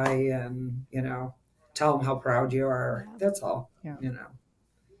cry, and tell them how proud you are. Yeah. That's all. Yeah.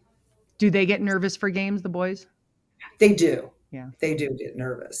 Do they get nervous for games, the boys? They do. Yeah. They do get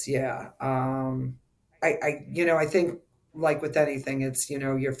nervous. Yeah. I think, like with anything, it's,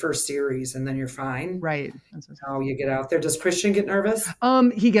 your first series and then you're fine. Right. That's how you get out there. Does Christian get nervous?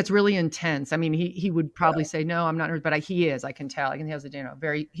 He gets really intense. I mean, he would probably say, no, I'm not nervous, but he is. I can tell. I can tell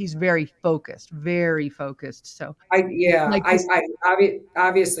he's very focused, very focused. So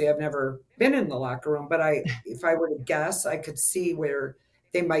obviously I've never been in the locker room, but if I were to guess, I could see where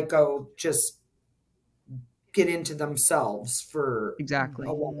they might go just get into themselves for exactly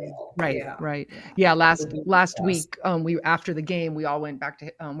a while. Right. Yeah. Last week, after the game, we all went back to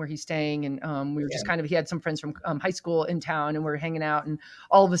where he's staying, and we were just he had some friends from high school in town, and we were hanging out, and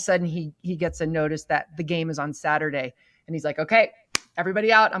all of a sudden he gets a notice that the game is on Saturday, and he's like, okay,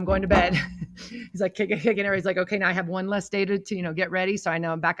 everybody out, I'm going to bed. He's like kicking it. He's like, okay, now I have one less day to get ready. So I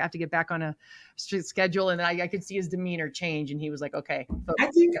know I have to get back on a schedule. And I could see his demeanor change. And he was like, okay. I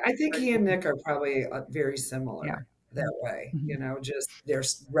think he and Nick are probably very similar that way. Mm-hmm. Just they're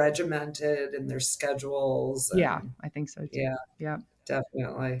regimented in their schedules. And, I think so too. Yeah.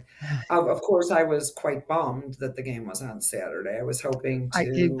 Definitely. Of course, I was quite bummed that the game was on Saturday. I was hoping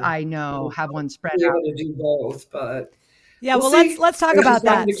to. I know, have one spread be out. able to do both, but. Yeah, well, let's talk about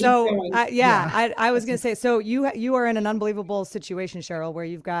that. So, I was going to say, so you are in an unbelievable situation, Cheryl, where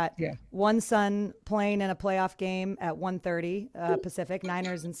you've got one son playing in a playoff game at 1:30 Pacific,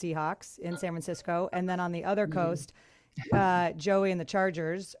 Niners and Seahawks in San Francisco, and then on the other coast, Joey and the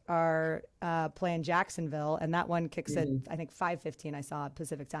Chargers are playing Jacksonville, and that one kicks at I think 5:15. I saw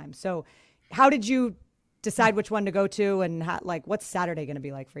Pacific time. So, how did you decide which one to go to, and what's Saturday going to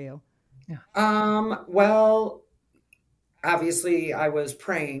be like for you? Well. Obviously, I was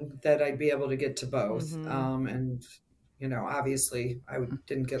praying that I'd be able to get to both. And, obviously I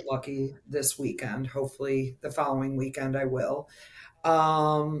didn't get lucky this weekend. Hopefully the following weekend I will.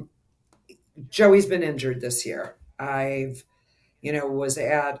 Joey's been injured this year. I've, was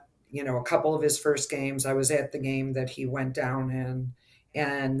at, a couple of his first games. I was at the game that he went down in,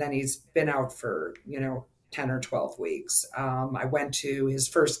 and then he's been out for, 10 or 12 weeks. I went to his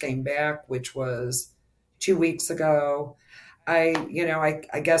first game back, which was 2 weeks ago. I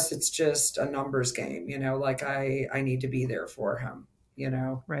guess it's just a numbers game, I need to be there for him,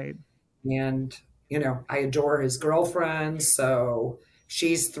 Right. And, I adore his girlfriend. So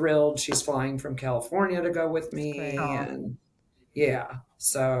she's thrilled. She's flying from California to go with me. And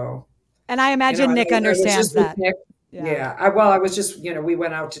so. And I imagine Nick understands that. Yeah. I was just, we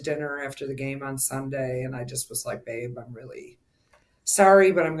went out to dinner after the game on Sunday, and I just was like, babe, I'm really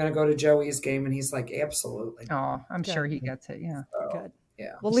sorry, but I'm going to go to Joey's game. And he's like, absolutely. Oh, I'm sure he gets it. Yeah. So, Good.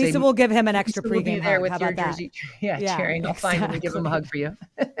 yeah. Well, Lisa will give him an extra Lisa will be pregame there hug. with How your about that? jersey. Yeah, cheering. I'll find him and give him a hug for you.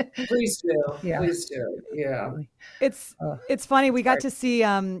 Please do. Yeah. Please do. Yeah. It's funny. We got to see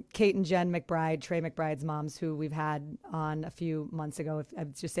Kate and Jen McBride, Trey McBride's moms, who we've had on a few months ago.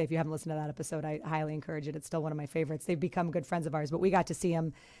 I'd just say if you haven't listened to that episode, I highly encourage it. It's still one of my favorites. They've become good friends of ours, but we got to see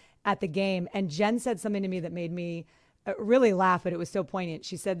them at the game. And Jen said something to me that made me really laugh, but it was so poignant.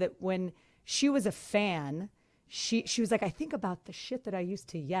 She said that when she was a fan, she was like, I think about the shit that I used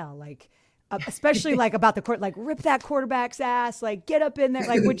to yell, like, especially like about the court, like rip that quarterback's ass, like get up in there,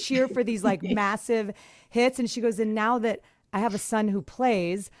 like would cheer for these like massive hits. And she goes, and now that I have a son who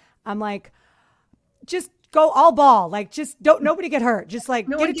plays, I'm like, just go all ball, like just nobody get hurt, just like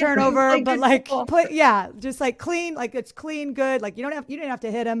get a turnover, but like play, just like clean, like it's clean, good, like you didn't have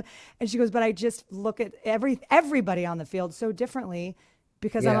to hit him. And she goes, but I just look at everybody on the field so differently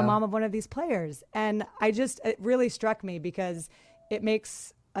because I'm a mom of one of these players. And it really struck me because it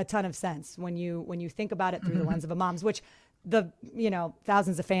makes a ton of sense when you think about it through the lens of a mom's, which the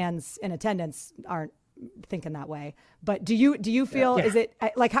thousands of fans in attendance aren't thinking that way. But do you feel is it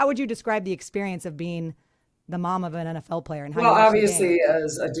like, how would you describe the experience of being the mom of an NFL player? And how obviously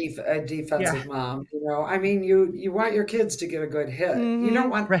as a defensive mom, I mean, you want your kids to get a good hit. You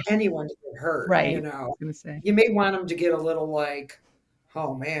don't want anyone to get hurt. Right. I was gonna say. You may want them to get a little like,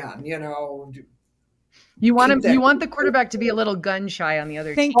 oh man, you want the quarterback to be a little gun shy on the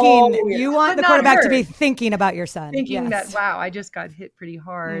other team. You want the quarterback to be thinking about your son. Thinking that, wow, I just got hit pretty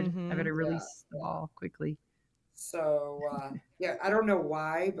hard. I better release the ball quickly. So, I don't know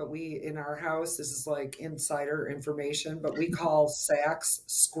why, but in our house, this is like insider information, but we call sacks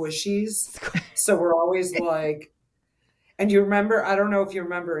squishies. So we're always like, and you remember, I don't know if you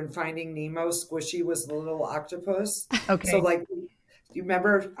remember in Finding Nemo, Squishy was the little octopus. Okay. So like, you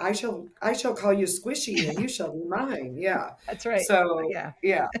remember, I shall call you Squishy and you shall be mine. Yeah. That's right. So,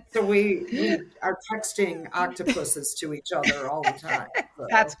 So we are texting octopuses to each other all the time. So,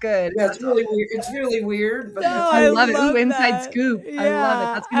 that's good. Yeah, it's really weird. It's really weird, but I love it. Ooh, inside scoop. Yeah. I love it.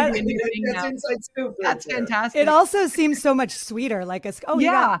 That's going to be a new thing now. Inside scoop. That's fantastic. It also seems so much sweeter. Like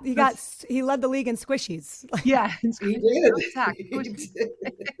he led the league in squishies. Yeah. He did.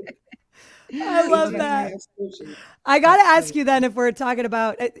 I love that. I got to ask you then, if we're talking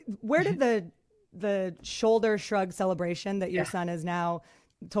about where did the shoulder shrug celebration that your son is now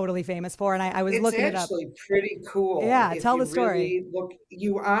totally famous for? And I was looking it up. It's actually pretty cool. Yeah, tell the story. Look,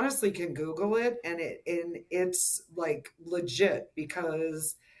 you honestly can Google it, and it's like legit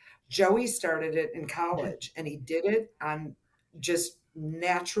because Joey started it in college, and he did it on just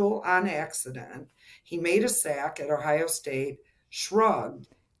natural, on accident. He made a sack at Ohio State, shrugged.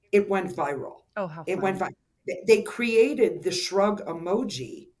 It went viral. Oh, how fun. It went viral. They created the shrug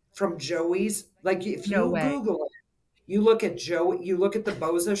emoji from Joey's. Like if you Google it, you look at Joey, you look at the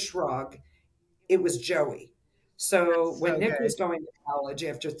Bosa shrug, it was Joey. So when Nick was going to college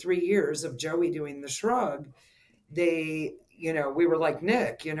after 3 years of Joey doing the shrug, we were like,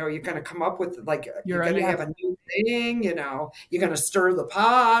 Nick, you're going to come up with like, you're going to have a new thing, you're going to stir the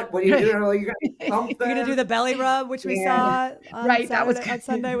pot. What are you doing? You're going to You're going to do the belly rub, which we saw on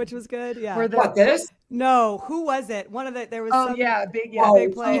Sunday, which was good. Yeah. What, this? No, who was it? There was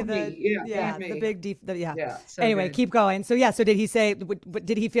big play. So anyway, keep going. So did he say?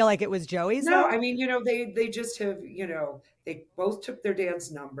 Did he feel like it was Joey's? No, I mean, they just have, they both took their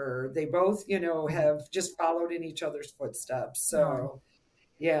dad's number. They both, have just followed in each other's footsteps. So,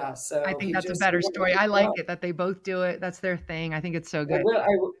 So I think that's a better story. I like it that they both do it. That's their thing. I think it's so good.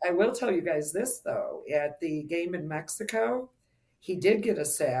 I will tell you guys this though. At the game in Mexico, he did get a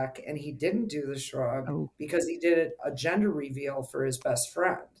sack and he didn't do the shrug because he did a gender reveal for his best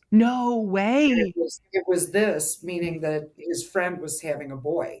friend. No way. It was this, meaning that his friend was having a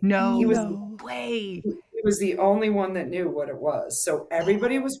boy. No He way. was the only one that knew what it was. So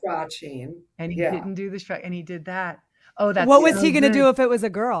everybody was watching. And he didn't do the shrug and he did that. Oh, that's what was he going to do if it was a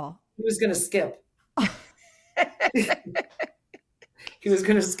girl? He was going to skip. He was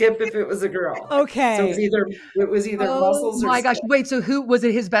going to skip if it was a girl. Okay. So it was either muscles or. Oh my gosh! skip. Wait. So who was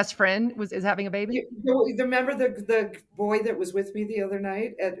it? His best friend is having a baby? Remember the boy that was with me the other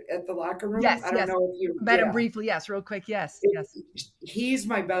night at the locker room? Yes. I don't know if you met him briefly. Yes, real quick. Yes. He's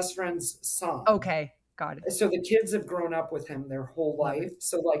my best friend's son. Okay, got it. So the kids have grown up with him their whole life.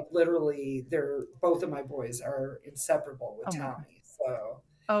 So like literally, both of my boys are inseparable with Tommy. So.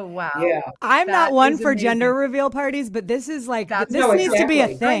 Oh, wow. Yeah. I'm That not one is for amazing. gender reveal parties, but this is like, That's- this No, needs to be a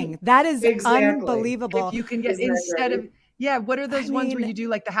exactly. thing. That is Exactly. unbelievable. If you can get Isn't that instead of great? what are those ones where mean- you do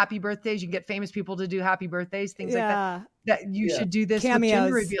like the happy birthdays? You can get famous people to do happy birthdays, things like that. Yeah. That you Yeah. should do this with gender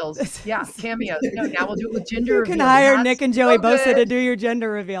Cameos. reveals. Yeah, cameos. No, now we'll do it with gender You reveals. can hire That's Nick and Joey so Bosa to good. do your gender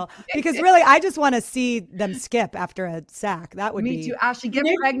reveal. Because really, I just want to see them skip after a sack. That would Me be. too. Ashley, get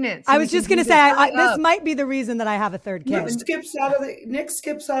Nick- pregnant. so I we was can just do going to this. say, Hurry this up. might be the reason that I have a third kid. Nick skips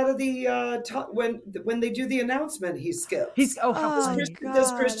out of the when they do the announcement. He skips. He's how Oh, funny.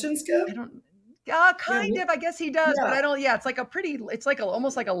 Does God. Christian skip? I don't. Kind Yeah, of. I guess he does, but yeah. I don't. Yeah, it's like a pretty. It's like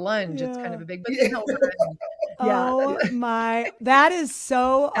almost like a lunge. It's kind Yeah. of a big, but Yeah. no, yeah. Oh my, that is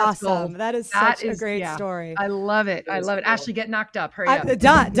so That's awesome. gold. That is That such a is- great yeah. story. I love it. I is love it. cool. Ashley, get knocked up. Hurry up.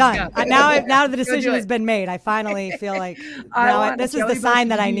 Done. Yeah. Now the Go decision do has it. been made. I finally feel like I want this is Joey the sign Bosa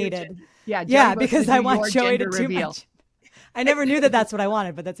that to I do your needed. Yeah, Yeah, Joey Bosa because to I do want your Joey to gender too reveal. much. I never knew that that's what I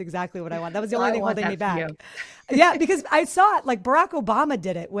wanted, but that's exactly what I want. That was the only I thing want holding me that for back. Yeah, because I saw it. Like Barack Obama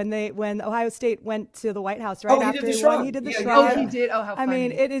did it when Ohio State went to the White House right Oh, he after did the he won. shrug. He did the Yeah, shrug. Oh, he did. Oh, how I funny.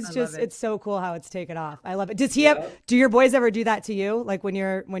 mean, it is I just love it. it's so cool how it's taken off. I love it. Does he have? Do your boys ever do that to you? Like when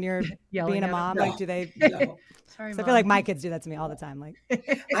you're Yelling being a at 'em? mom? No. Like do they? No. Sorry, 'Cause Mom. I feel like my kids do that to me all the time. Like,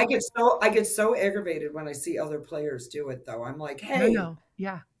 I get so aggravated when I see other players do it though. I'm like, hey, No.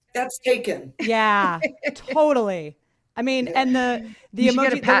 Yeah. that's taken. yeah, totally. I mean, and the You should emoji,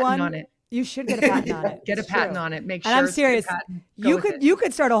 get a the patent one on it. you should get a patent on it. Get a It's patent true. on it. Make And sure. I'm it's get a serious. patent. Go You with could it. you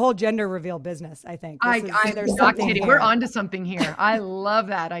could start a whole gender reveal business. I think. I'm There's not something kidding. here. We're onto something here. I love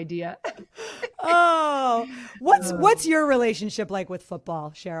that idea. Oh, what's your relationship like with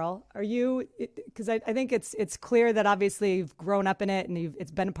football, Cheryl? Are you? Because I think it's clear that obviously you've grown up in it and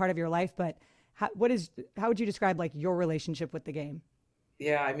it's been a part of your life. But how would you describe like your relationship with the game?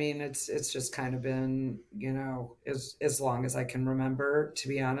 Yeah, I mean, it's just kind of been, as long as I can remember, to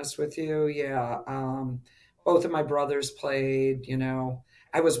be honest with you. Yeah. Both of my brothers played,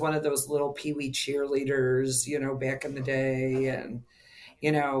 I was one of those little peewee cheerleaders, back in the day. And,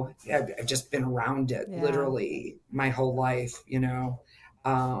 I've just been around it Yeah. literally my whole life,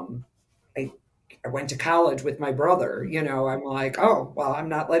 I went to college with my brother, I'm like, oh, well, I'm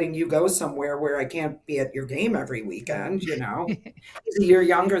not letting you go somewhere where I can't be at your game every weekend, He's a year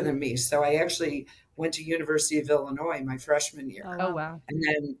younger than me. So I actually went to University of Illinois my freshman year. Oh, wow. And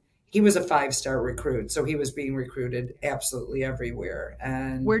then he was a 5-star recruit. So he was being recruited absolutely everywhere.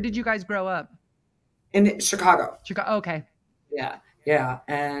 And Where did you guys grow up? in Chicago. Chicago. Okay. Yeah. Yeah.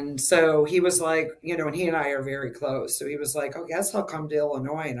 And so he was like, and he and I are very close. So he was like, oh, guess I'll come to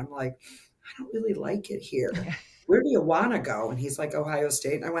Illinois. And I'm like, I don't really like it here. Where do you want to go? And he's like, Ohio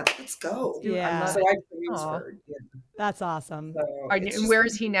State. And I went, let's go. Yeah. So I transferred. Yeah. That's awesome. So And it's just- where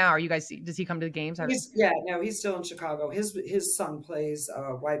is he now? Are you guys? Does he come to the games? he's still in Chicago. His son plays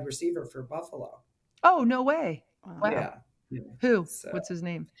wide receiver for Buffalo. Oh, no way. Wow. Yeah. Who? So- What's his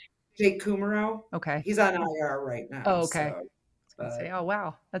name? Jake Kumaro. Okay. He's on IR right now. Oh, okay. So, Say, oh,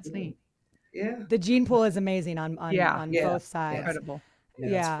 wow. That's neat. yeah. The gene pool is amazing on Yeah. both sides. Incredible. Yeah.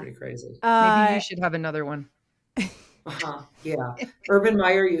 Yeah. It's pretty crazy. Maybe you should have another one. Yeah. Urban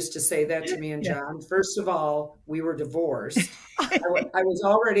Meyer used to say that to me and John. First of all, we were divorced. I was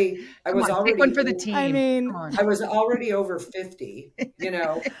already Pick one for the team. I mean, Come on. I was already over 50,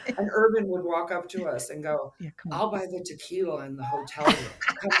 and Urban would walk up to us and go, Come on. I'll buy the tequila in the hotel room.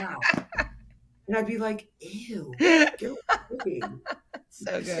 Come out. And I'd be like, ew, get kidding.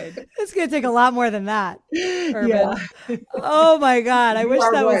 So good. it's going to take a lot more than that, Urban. Oh my God. I You wish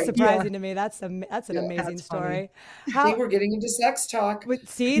are that was right. surprising to me. That's an amazing That's funny. story. See, we're getting into sex talk.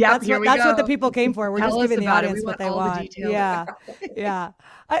 See, Yep, that's here we what the go. people came for. We're Tell just us giving the about it. We audience what want they all the want. details. Yeah. Yeah.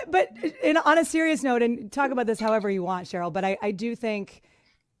 But on a serious note, and talk about this however you want, Cheryl, but I do think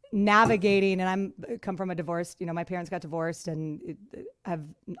navigating, and I come from a divorce, my parents got divorced, and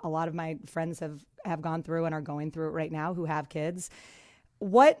a lot of my friends have gone through and are going through it right now who have kids.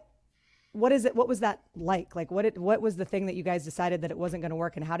 What is it? What was that like? Like what was the thing that you guys decided that it wasn't going to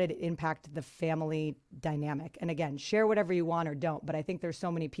work, and how did it impact the family dynamic? And again, share whatever you want or don't, but I think there's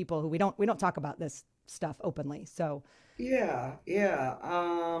so many people who we don't talk about this stuff openly. So Yeah.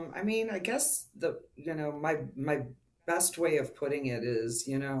 I mean, I guess my best way of putting it is,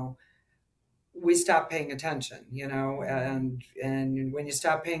 we stop paying attention, and when you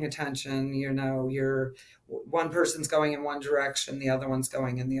stop paying attention, you're one person's going in one direction, the other one's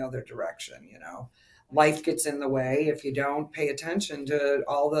going in the other direction, life gets in the way if you don't pay attention to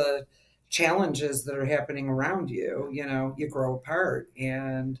all the challenges that are happening around you, you grow apart.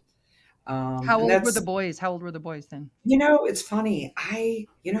 And How And old were the that's, boys? How old were the boys then? it's funny.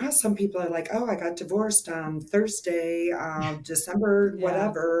 You know how some people are like, oh, I got divorced on Thursday, December, Yeah.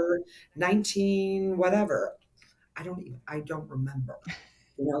 whatever, 19, whatever. I don't remember.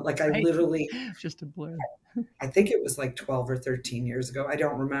 Like I Right. literally, Just a blur. I think it was like 12 or 13 years ago. I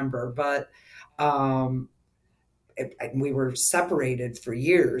don't remember, but um, we were separated for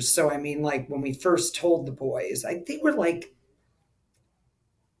years. So, I mean, like when we first told the boys, I think we're like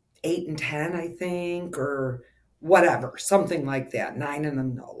 8 and 10, I think, or whatever, something like that, 9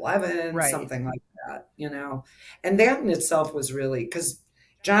 and 11, Right. something like that. And that in itself was really, because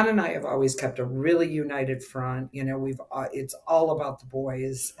John and I have always kept a really united front. It's all about the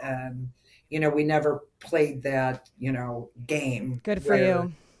boys, and we never played that game. Good for where,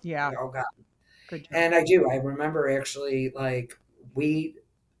 you. Yeah. Oh God. Good job. And I remember actually, like,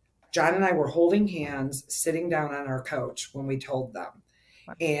 John and I were holding hands, sitting down on our couch when we told them.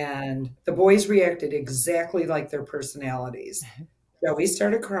 And the boys reacted exactly like their personalities. Joey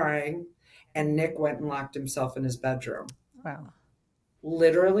started crying, and Nick went and locked himself in his bedroom. Wow.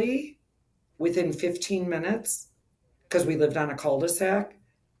 Literally, within 15 minutes, because we lived on a cul-de-sac,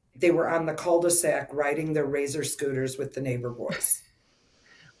 they were on the cul-de-sac riding their razor scooters with the neighbor boys.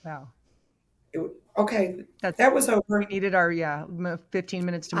 Wow. Okay, that was over. We needed our 15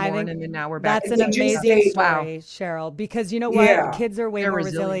 minutes to mourn, and then now we're back. That's an amazing story, Cheryl, because you know what? Kids are way more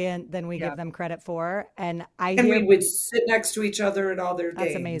resilient than we give them credit for. And we would sit next to each other at all their games.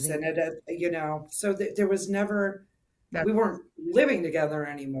 That's amazing. And so there was never, we weren't living together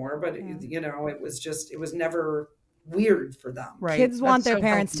anymore, but it was never weird for them. Right. Kids want their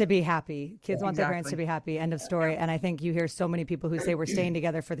parents to be happy. Kids want their parents to be happy. End of story. And I think you hear so many people who say we're staying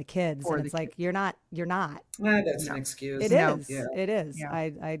together for the kids. And it's like, you're not. That's an excuse. It is. Yeah. It is. Yeah.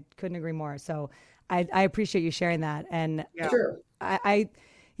 I couldn't agree more. So I appreciate you sharing that. And sure. I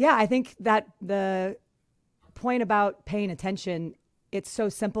think that the point about paying attention, it's so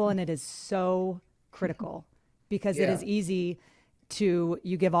simple and it is so critical because it is easy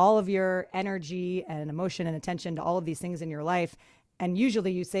you give all of your energy and emotion and attention to all of these things in your life. And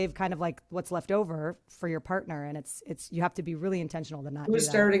usually you save kind of like what's left over for your partner. And it's you have to be really intentional to not do that. Who's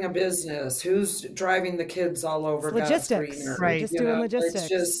starting a business? Who's driving the kids all over? Logistics. Right. Just doing logistics. It's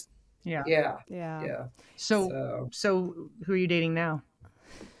just, yeah. So who are you dating now?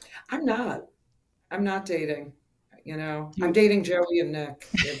 I'm not dating. I'm dating Joey and Nick.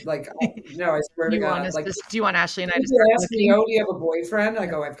 I swear to God. Do you want Ashley and I to start looking? Do you have a boyfriend? I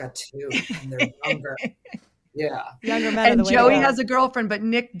go, I've got 2, and they're younger. Yeah. Younger men. And Joey has a girlfriend, but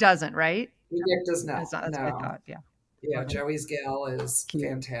Nick doesn't, right? Nick does not. That's what I thought. Yeah. Yeah. Joey's gal is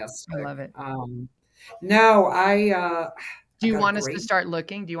fantastic. I love it. Do you want us to start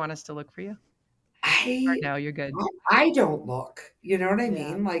looking? Do you want us to look for you? No, you're good. I don't look. You know what I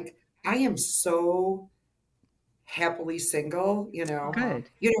mean? Like, I am so happily single, Good. And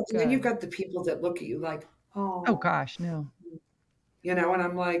then you've got the people that look at you like, oh gosh, no. And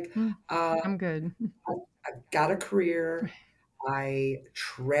I'm like, I'm good. I've got a career. I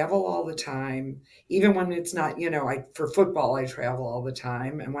travel all the time, even when it's not, for football, I travel all the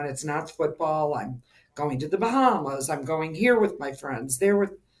time. And when it's not football, I'm going to the Bahamas. I'm going here with my friends.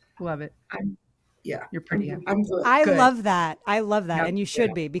 Love it. You're pretty happy. I'm good. I love that. Yep. And you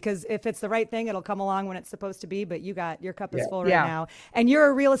should be, because if it's the right thing, it'll come along when it's supposed to be, but your cup is full right now. And you're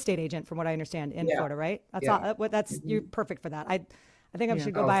a real estate agent from what I understand in Florida, right? That's all. You're perfect for that. I think I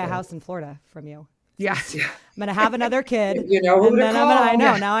should go buy a house in Florida from you. Yes. I'm going to have another kid. You know who to call.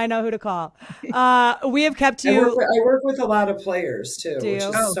 Now I know who to call. We have kept you. I work with a lot of players too, which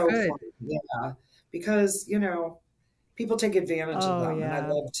is so good. fun. Yeah. Because, people take advantage of them, and I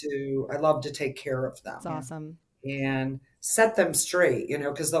love to take care of them. That's awesome. And set them straight,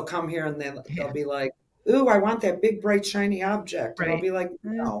 because they'll come here and they'll be like, "Ooh, I want that big, bright, shiny object," and I'll be like,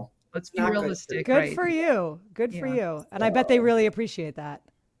 "No, let's be realistic." Good for you. Good for you. And I bet they really appreciate that.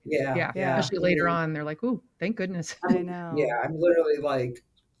 Yeah. Especially later on, they're like, "Ooh, thank goodness." I know. Yeah, I'm literally like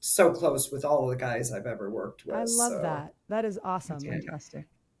so close with all the guys I've ever worked with. I love that. That is awesome. That's fantastic.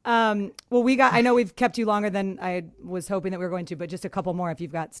 Well, I know we've kept you longer than I was hoping that we were going to, but just a couple more if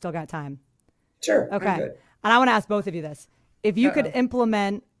you've still got time. Sure. Okay. I'm good. And I want to ask both of you this. If you could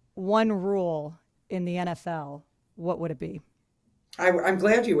implement one rule in the NFL, what would it be? I'm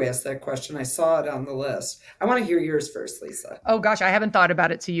glad you asked that question. I saw it on the list. I want to hear yours first, Lisa. Oh gosh, I haven't thought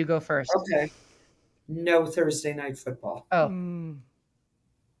about it, so you go first. Okay. No Thursday night football. Oh.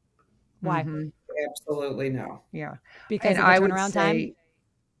 Why? Absolutely no. Yeah. Because of the turnaround time?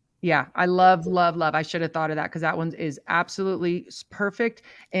 Yeah, I love, love, love. I should have thought of that because that one is absolutely perfect.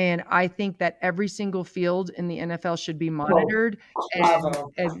 And I think that every single field in the NFL should be monitored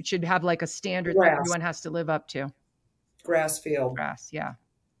Bravo. and should have like a standard that Grass. everyone has to live up to. Grass field. Grass, yeah.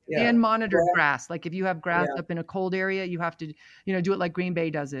 Yeah. And monitored grass. Like if you have grass Yeah. up in a cold area, you have to, do it like Green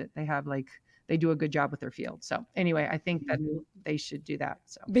Bay does it. They do a good job with their field. So anyway, I think that they should do that.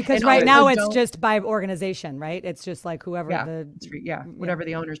 So Because and right also now it's just by organization, right? It's just like whoever whatever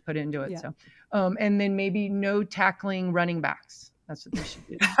the owners put into it. So, and then maybe no tackling running backs. That's what they should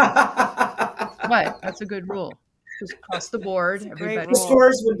do. What? That's a good rule. Just across the board. Everybody. The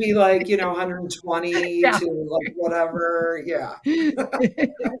scores would be like, 120 to like whatever. Yeah.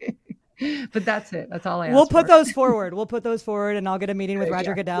 But that's it. That's all I ask. We'll put those forward. We'll put those forward, and I'll get a meeting with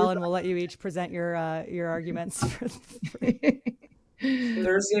Roger Goodell, and we'll let you each present your arguments.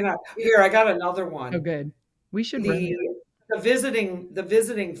 Thursday night. Here, I got another one. Oh, good. We should the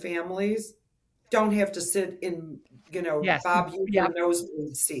visiting families don't have to sit in Bob Uecker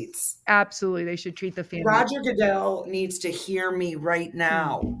nosebleed seats. Absolutely, they should treat the family. Roger Goodell needs to hear me right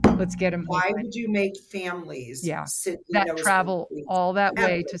now. Let's get him. Why would you make families sit in that travel all that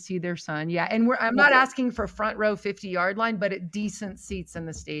way to see their son? Yeah, and I'm not asking for front row 50-yard line, but at decent seats in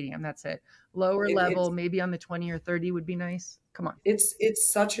the stadium. That's it. Lower level, maybe on the 20 or 30 would be nice. Come on. It's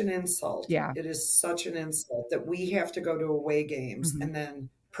such an insult. Yeah, it is such an insult that we have to go to away games and then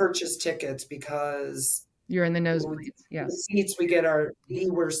purchase tickets because you're in the nosebleeds. Yeah, the seats we get are the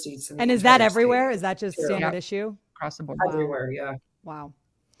worst seats. And is that everywhere? Is that just standard issue? Across the board. Everywhere, yeah. Wow.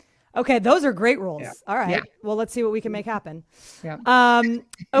 Okay, those are great rules. Yeah. All right. Yeah. Well, let's see what we can make happen. Yeah.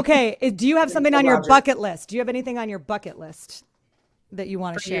 Okay. Do you have something on your bucket list? Do you have anything on your bucket list that you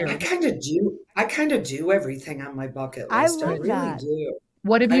want to share? I kind of do everything on my bucket list. I really do.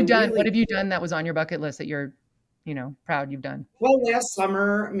 What have you done? What have you done that was on your bucket list that you're proud you've done? Well, last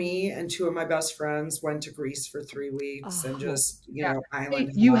summer, me and two of my best friends went to Greece for 3 weeks and just, island.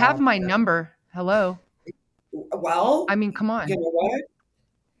 Hey, you have my number. Hello. Well, I mean, come on. You know what?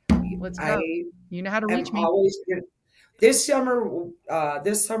 Let's go. You know how to reach me. This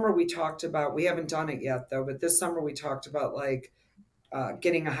summer we talked about, we haven't done it yet though, but this summer we talked about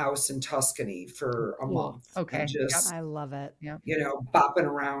getting a house in Tuscany for a month. Okay. Just, I love it. Yeah. Bopping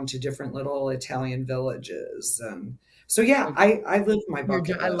around to different little Italian villages. And so, yeah, I live my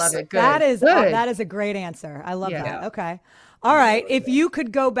bucket list. I love it. Good. That is a great answer. I love that. Okay. All right. If you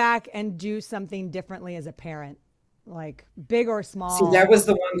could go back and do something differently as a parent, like big or small. See, that was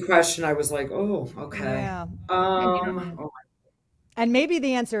the one question I was like, oh, okay. Yeah. And maybe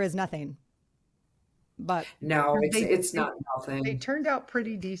the answer is nothing. But no, it's not nothing. They turned out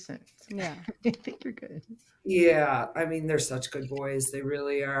pretty decent. Yeah. I think you're good. Yeah. I mean, they're such good boys. They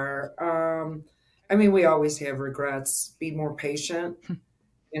really are. I mean, we always have regrets. Be more patient,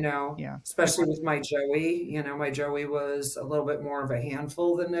 especially with my Joey. My Joey was a little bit more of a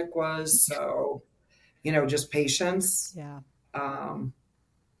handful than Nick was. So, just patience. Yeah.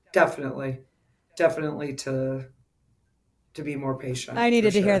 Definitely to be more patient. I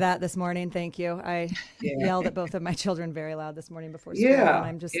needed to hear that this morning. Thank you. I yelled at both of my children very loud this morning before school. Yeah. And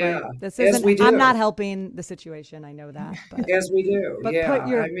I'm just like, this isn't, I'm not helping the situation. I know that. But, as we do. But put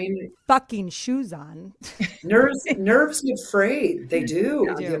your fucking shoes on. Nerves get frayed. They do,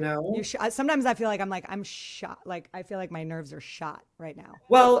 sometimes I feel like I'm shot. Like, I feel like my nerves are shot right now.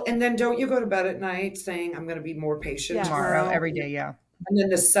 Well, and then don't you go to bed at night saying, I'm going to be more patient tomorrow, every day. Yeah. And then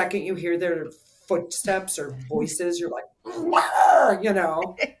the second you hear their footsteps or voices, you're like, so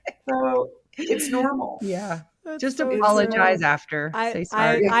it's normal. Yeah. Just apologize after. Say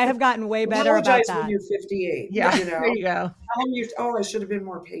sorry. I have gotten way better about that. When you're 58. Yeah. There you go. I should have been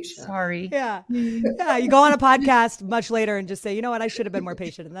more patient. Sorry. Yeah. Yeah. You go on a podcast much later and just say, you know what? I should have been more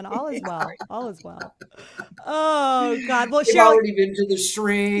patient. And then all is well. All is well. Oh God. Well, you've already been to the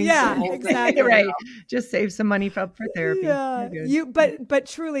shrink. Yeah, exactly. Right. Just save some money for therapy. Yeah. But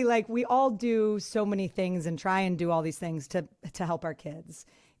truly, like, we all do so many things and try and do all these things to help our kids.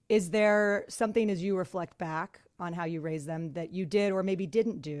 Is there something, as you reflect back on how you raised them, that you did or maybe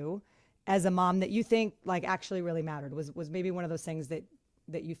didn't do as a mom that you think like actually really mattered? Was maybe one of those things that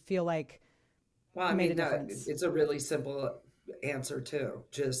you feel like made a difference? It's a really simple answer too.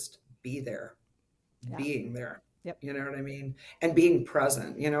 Just be there, being there. Yep. You know what I mean? And being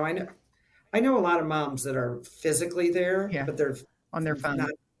present. I know a lot of moms that are physically there, but they're on their phone,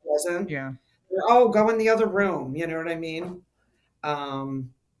 not present. Yeah. Go in the other room. You know what I mean?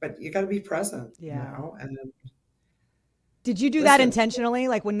 But you got to be present. Yeah. And did you do that intentionally?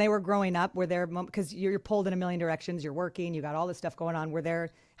 Like when they were growing up, were there moments, because you're pulled in a million directions, you're working, you got all this stuff going on. Were there,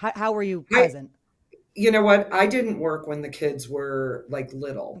 how were you present? You know what? I didn't work when the kids were like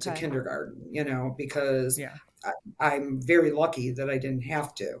little to Okay. kindergarten, because Yeah. I'm very lucky that I didn't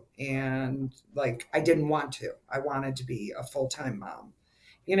have to. And like, I didn't want to. I wanted to be a full-time mom,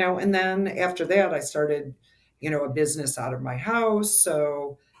 and then after that, I started, a business out of my house.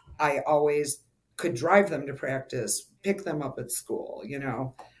 So I always could drive them to practice, pick them up at school,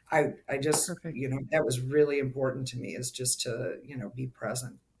 I just, Perfect. that was really important to me, is just to, be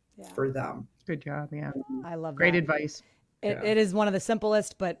present for them. Good job. Yeah. I love Great that. advice. It is one of the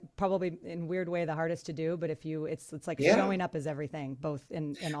simplest, but probably in weird way the hardest to do. But it's like Yeah. showing up as everything, both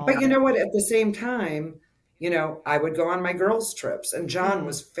in all. But of you it. know what? At the same time, I would go on my girls' trips, and John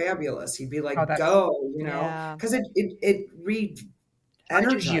was fabulous. He'd be like, Oh, that's "Go," Yeah. because it charges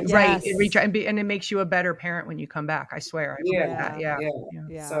you. re-energizes. Right. Yes. And it makes you a better parent when you come back. I swear. I believe that. Yeah.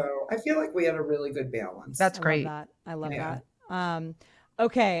 Yeah. So I feel like we had a really good balance. That's great. I love Yeah. that.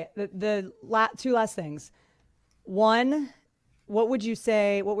 Okay. Two last things. One, what would you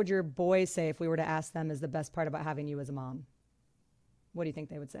say? What would your boys say if we were to ask them is the best part about having you as a mom? What do you think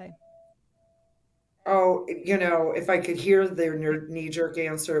they would say? Oh, if I could hear their knee-jerk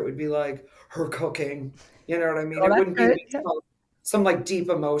answer, it would be like her cooking. You know what I mean? Oh, It that's wouldn't be good. like some like deep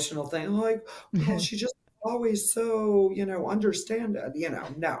emotional thing, like, well, she just always so, understanding.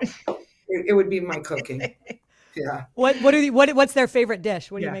 No, it would be my cooking. Yeah. What's their favorite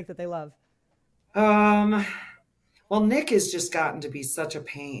dish? What do you Yeah. make that they love? Well, Nick has just gotten to be such a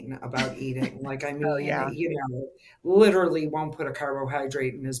pain about eating. Like, I mean, Oh, yeah. literally won't put a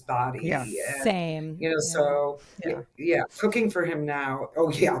carbohydrate in his body. Yeah. And, Same. so yeah, cooking for him now. Oh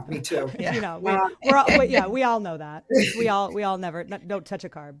yeah, me too. Yeah. We all know that. We all never don't touch a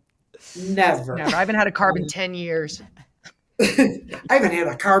carb. Never. I haven't had a carb in 10 years. I haven't had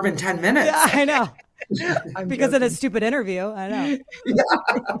a carb in 10 minutes. Yeah, I know. I'm Because of joking. this stupid interview. I know.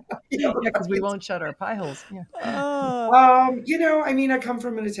 Yeah, because we won't shut our pie holes. Yeah. I mean, I come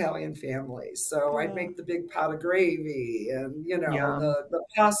from an Italian family, so I'd make the big pot of gravy and, Yum. the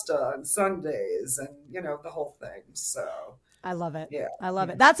pasta on Sundays and, the whole thing. So I love it. Yeah. I love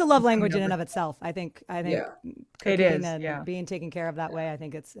it. That's a love language in and of itself. I think Yeah. cooking It is, and yeah. being taken care of that way. I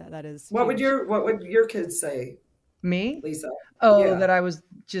think that is. what would huge. your kids say, Me? Lisa? Oh, Yeah. that I was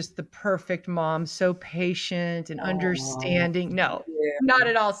just the perfect mom, so patient and understanding. No, not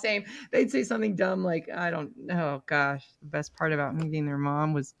at all. Same. They'd say something dumb like, oh gosh, the best part about me being their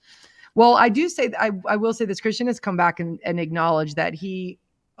mom was, well, I do say, I will say this, Christian has come back and acknowledged that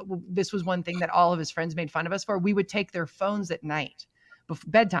this was one thing that all of his friends made fun of us for. We would take their phones at night.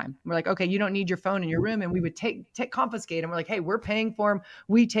 Bedtime. We're like, okay, you don't need your phone in your room. And we would confiscate them. We're like, hey, we're paying for them.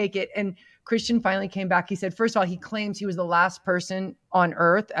 We take it. And Christian finally came back. He said, first of all, he claims he was the last person on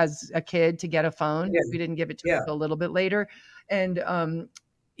earth as a kid to get a phone. Yeah. We didn't give it to him until a little bit later. And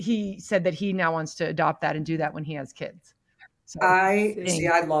he said that he now wants to adopt that and do that when he has kids. So I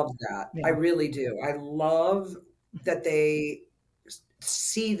love that. Yeah. I really do. I love that they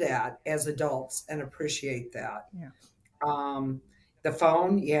see that as adults and appreciate that. Yeah. The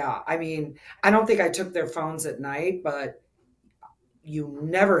phone, yeah. I mean, I don't think I took their phones at night, but you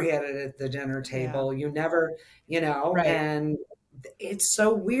never had it at the dinner table. You never, Right. and it's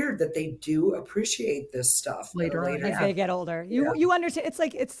so weird that they do appreciate this stuff Later on, As they get older, you understand. It's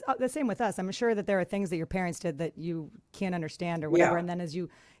like it's the same with us. I'm sure that there are things that your parents did that you can't understand or whatever, and then as you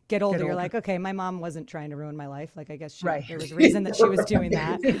get older, you're like, okay, my mom wasn't trying to ruin my life. Like, I guess there was a reason that she was doing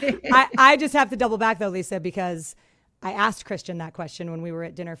that. I just have to double back though, Lisa, because I asked Christian that question when we were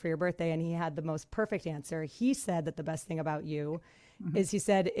at dinner for your birthday, and he had the most perfect answer. He said that the best thing about you is, he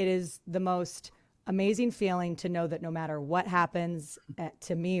said, it is the most amazing feeling to know that no matter what happens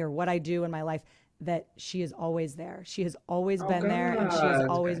to me or what I do in my life, that she is always there. She has always been there, and she is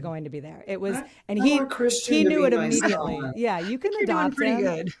always going to be there. It was, and he knew it immediately. Yeah, you can adopt pretty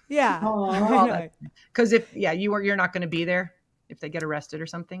him. good. Yeah, because if you're not going to be there if they get arrested or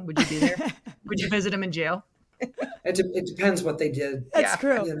something. Would you be there? Would you visit them in jail? It depends what they did. That's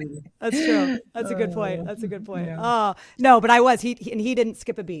true. That's true. That's a good point. Yeah. Oh, no, but I was. He didn't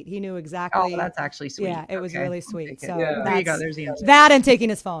skip a beat. He knew exactly. Oh, that's actually sweet. Yeah, it was really sweet. So there you go. There's the answer. That and taking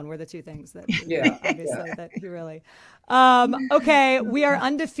his phone were the two things that obviously that he really. Okay, we are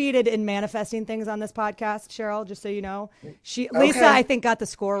undefeated in manifesting things on this podcast, Cheryl, just so you know. Lisa, I think, got the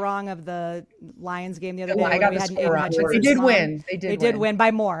score wrong of the Lions game the other day. I got the score wrong. They did win. They did win by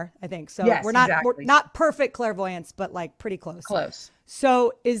more, I think. So yes, we're not perfect clairvoyance, but like pretty close. Close.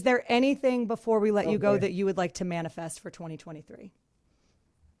 So is there anything before we let you go that you would like to manifest for 2023?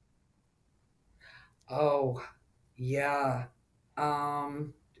 Oh, yeah.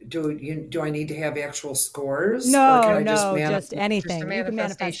 Do I need to have actual scores? No, or can I just just anything. Just a You can manifest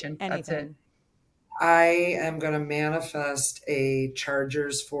manifestation. anything. That's it. I am going to manifest a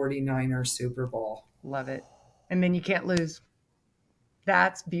Chargers 49er Super Bowl. Love it. And then you can't lose.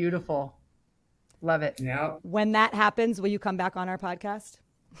 That's beautiful. Love it. Yeah. When that happens, will you come back on our podcast?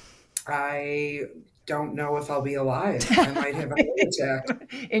 I don't know if I'll be alive. I might have a heart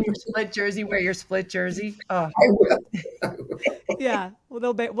attack. In your split jersey, wear your split jersey. Oh, I will. Yeah.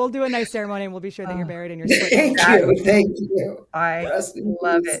 Well, we'll do a nice ceremony and we'll be sure that you're buried in your split. Thank you. I Rest in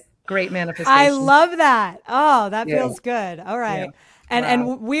love peace. it. Great manifestation. I love that. Oh, that Yeah. feels good. All right. Yeah.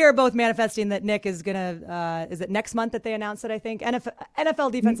 And we are both manifesting that Nick is going to, is it next month that they announced it, I think?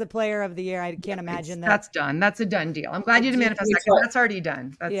 NFL Defensive Player of the Year. I can't imagine that. That's done. That's a done deal. I'm glad you didn't manifest that because that's already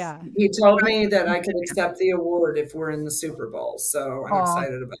done. That's, Yeah. He told me that I could accept the award if we're in the Super Bowl. So I'm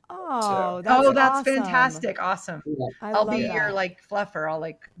excited about Oh, it. that's that's awesome. fantastic. Awesome. Yeah. I'll love be that. your like fluffer. I'll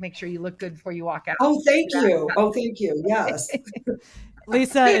like make sure you look good before you walk out. Oh, thank you. Oh, thank you. Yes.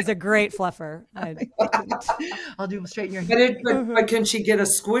 Lisa is a great fluffer. I'll do straighten your hair. But can she get a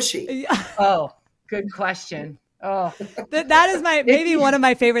squishy? Oh, good question. Oh, That is maybe one of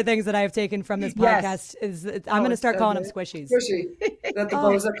my favorite things that I've taken from this Yes. podcast is that I'm going to it's start so calling them good. squishies. Squishy. That the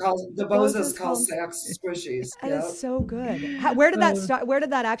Bosa calls the Bosas call call- sacks squishies. That Yeah. is so good. Where did that start? Where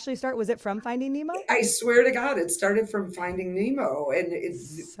did that actually start? Was it from Finding Nemo? I swear to God, it started from Finding Nemo, and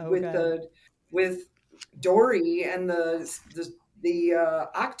it's So with good. with Dory and the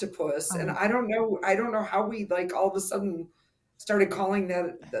octopus, and I don't know how we like all of a sudden started calling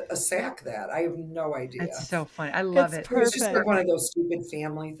that a sack. That I have no idea. that's so funny. I love It's it. It was just perfect. like one of those stupid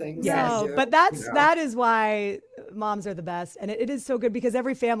family things. that No, we do, but you know. that is why moms are the best, and it is so good because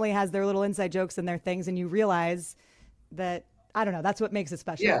every family has their little inside jokes and their things, and you realize that I don't know. That's what makes it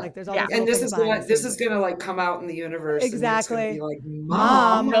special. Yeah. Like there's all Yeah. these And little this things is behind gonna the this scenes. is gonna like come out in the universe. Exactly. And it's gonna be like,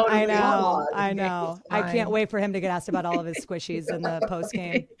 Mom, Mom, I know, God. I know. I Fine. can't wait for him to get asked about all of his squishies in the post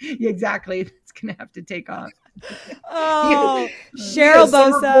game. Exactly. It's gonna have to take off. Oh, Yeah, Cheryl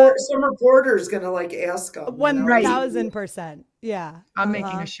Bosa, some reporter's gonna like ask him. 1,000%. Yeah, I'm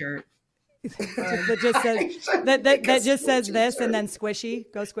making a shirt. that just says that just says this and then squishy.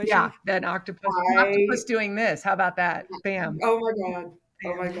 Go squishy. Yeah, that octopus doing this. How about that? Bam. Oh my God.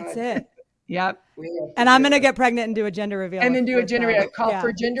 Oh my God. That's it. Yep. We have to And I'm do gonna it. get pregnant and do a gender reveal. And then do a with gender that. reveal. Call Yeah.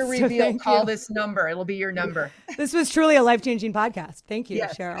 for gender So reveal. thank Call you. this number. It'll be your number. This was truly a life-changing podcast. Thank you,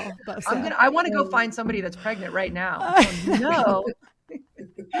 Yes. Cheryl Bosa. I want to go find somebody that's pregnant right now. Oh, no.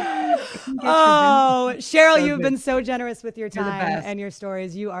 Oh, Cheryl, So you've good. been so generous with your You're the time best. and your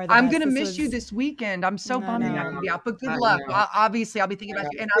stories. You are the I'm best. gonna miss was- you this weekend. I'm so I bummed you're know. not gonna be out, but good I luck. know. Obviously, I'll be thinking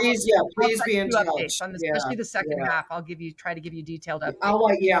about you. And Please be in touch. on this, especially the second Yeah. half. I'll try to give you detailed updates. I'll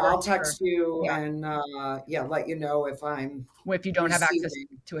Sure. text you Yeah. and let you know if I'm If you don't have access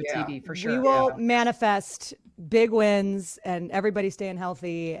receiving. to a Yeah. TV, for sure. We will manifest big wins and everybody staying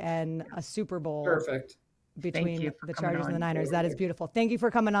healthy and a Super Bowl perfect. between you for the coming Chargers and the on. Niners. That is beautiful. Thank you for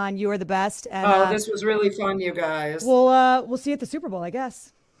coming on. You are the best. And This was really fun, you guys. we'll see you at the Super Bowl, I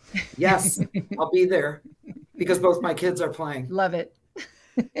guess. Yes, I'll be there because both my kids are playing. Love it.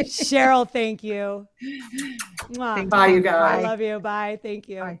 Cheryl, thank you. Mwah. Bye, you I guys. love you. Bye. Thank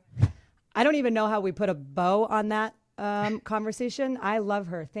you. Bye. I don't even know how we put a bow on that conversation. I love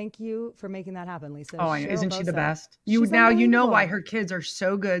her. Thank you for making that happen, Lisa. Oh, I know. Cheryl Isn't she the Bosa. best? She's You know why unbelievable. her kids are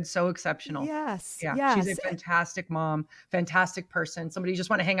so good, so exceptional. Yes. Yeah, Yes. she's a fantastic mom, fantastic person, somebody you just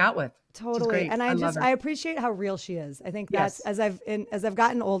want to hang out with. She's Totally. great. And I love her. I appreciate how real she is. I think that's Yes. as I've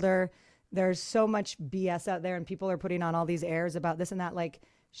gotten older, there's so much BS out there and people are putting on all these airs about this and that. Like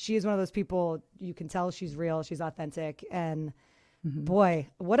she is one of those people you can tell she's real, she's authentic. And boy,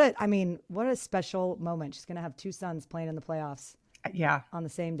 what a special moment. She's gonna have two sons playing in the playoffs Yeah, on the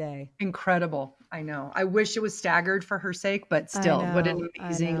same day. incredible. I know. I wish it was staggered for her sake, but still, what an know, I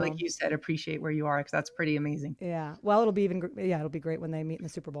amazing, know. like you said, appreciate where you are because that's pretty amazing. Yeah. Well, it'll be it'll be great when they meet in the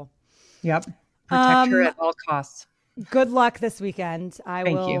Super Bowl. Yep. Protect her at all costs. Good luck this weekend. I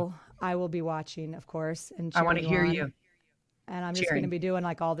Thank you. will be watching, of course, and I want to cheering hear on. you. And I'm just cheering. going to be doing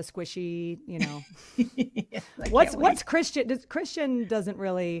like all the squishy, I What's can't wait. Christian? Christian doesn't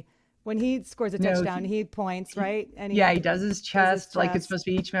really when he scores a No, touchdown, he points, right? And Yeah, he does his chest like it's chest. supposed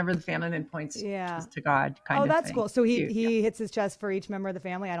to be each member of the family and then points Yeah. just to God kind Oh, of that's thing. cool. So Cute, he hits his chest for each member of the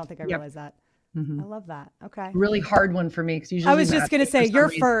family. I don't think I Yep. realized that. I love that. Okay. Really hard one for me because usually I was just going to say you're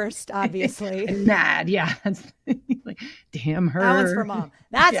first. first, obviously. Mad, yeah. That's like, damn her. That one's for mom.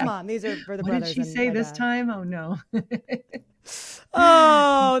 That's Yeah. mom. These are for the What brothers. did she and say my this dad. time? Oh no.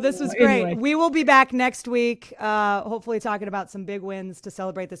 Oh, this was great. Anyway. We will be back next week, hopefully talking about some big wins to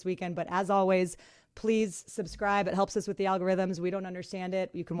celebrate this weekend. But as always, please subscribe. It helps us with the algorithms. We don't understand it.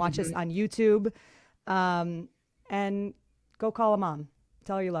 You can watch us on YouTube, and go call a mom.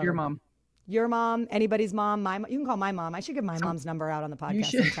 Tell her you love Your her. mom. Your mom, anybody's mom, you can call my mom. I should give my mom's number out on the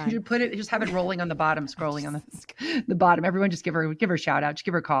podcast sometime. You should put it, just have it rolling on the bottom, scrolling on the bottom. Everyone just give her a shout out. Just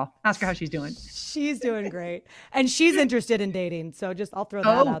give her a call. Ask her how she's doing. She's doing great. And she's interested in dating. So I'll throw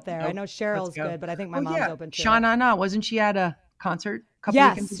that out there. I know Cheryl's good, but I think my mom's open too. Sha-na-na, wasn't she at a concert a couple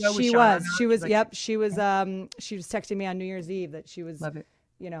weekends ago? She was. She was texting me on New Year's Eve that she was Love it.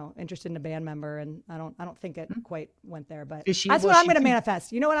 Interested in a band member, and I don't think it quite went there, but that's what I'm going to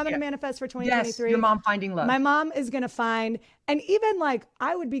manifest. You know what I'm going to manifest for 2023? Yes, your mom finding love. My mom is going to find, and even like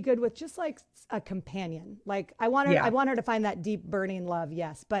I would be good with just like a companion. Like I want her to find that deep burning love.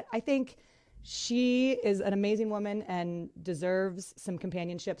 Yes. But I think she is an amazing woman and deserves some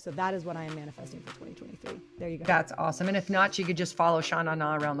companionship. So that is what I am manifesting for 2023. There you go. That's awesome. And if not, she could just follow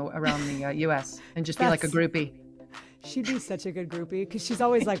Sha-na-na around the U.S. and just be like a groupie. She'd be such a good groupie because she's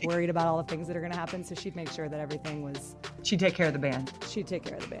always like worried about all the things that are going to happen. So she'd make sure that everything was. She'd take care of the band. She'd take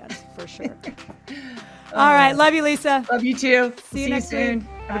care of the band for sure. All right. Love you, Lisa. Love you too. See you next soon. week.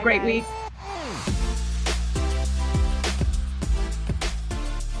 Have a great week.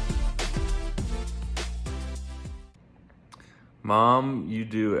 Mom, you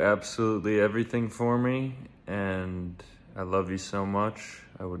do absolutely everything for me, and I love you so much.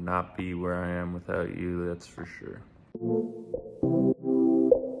 I would not be where I am without you, that's for sure.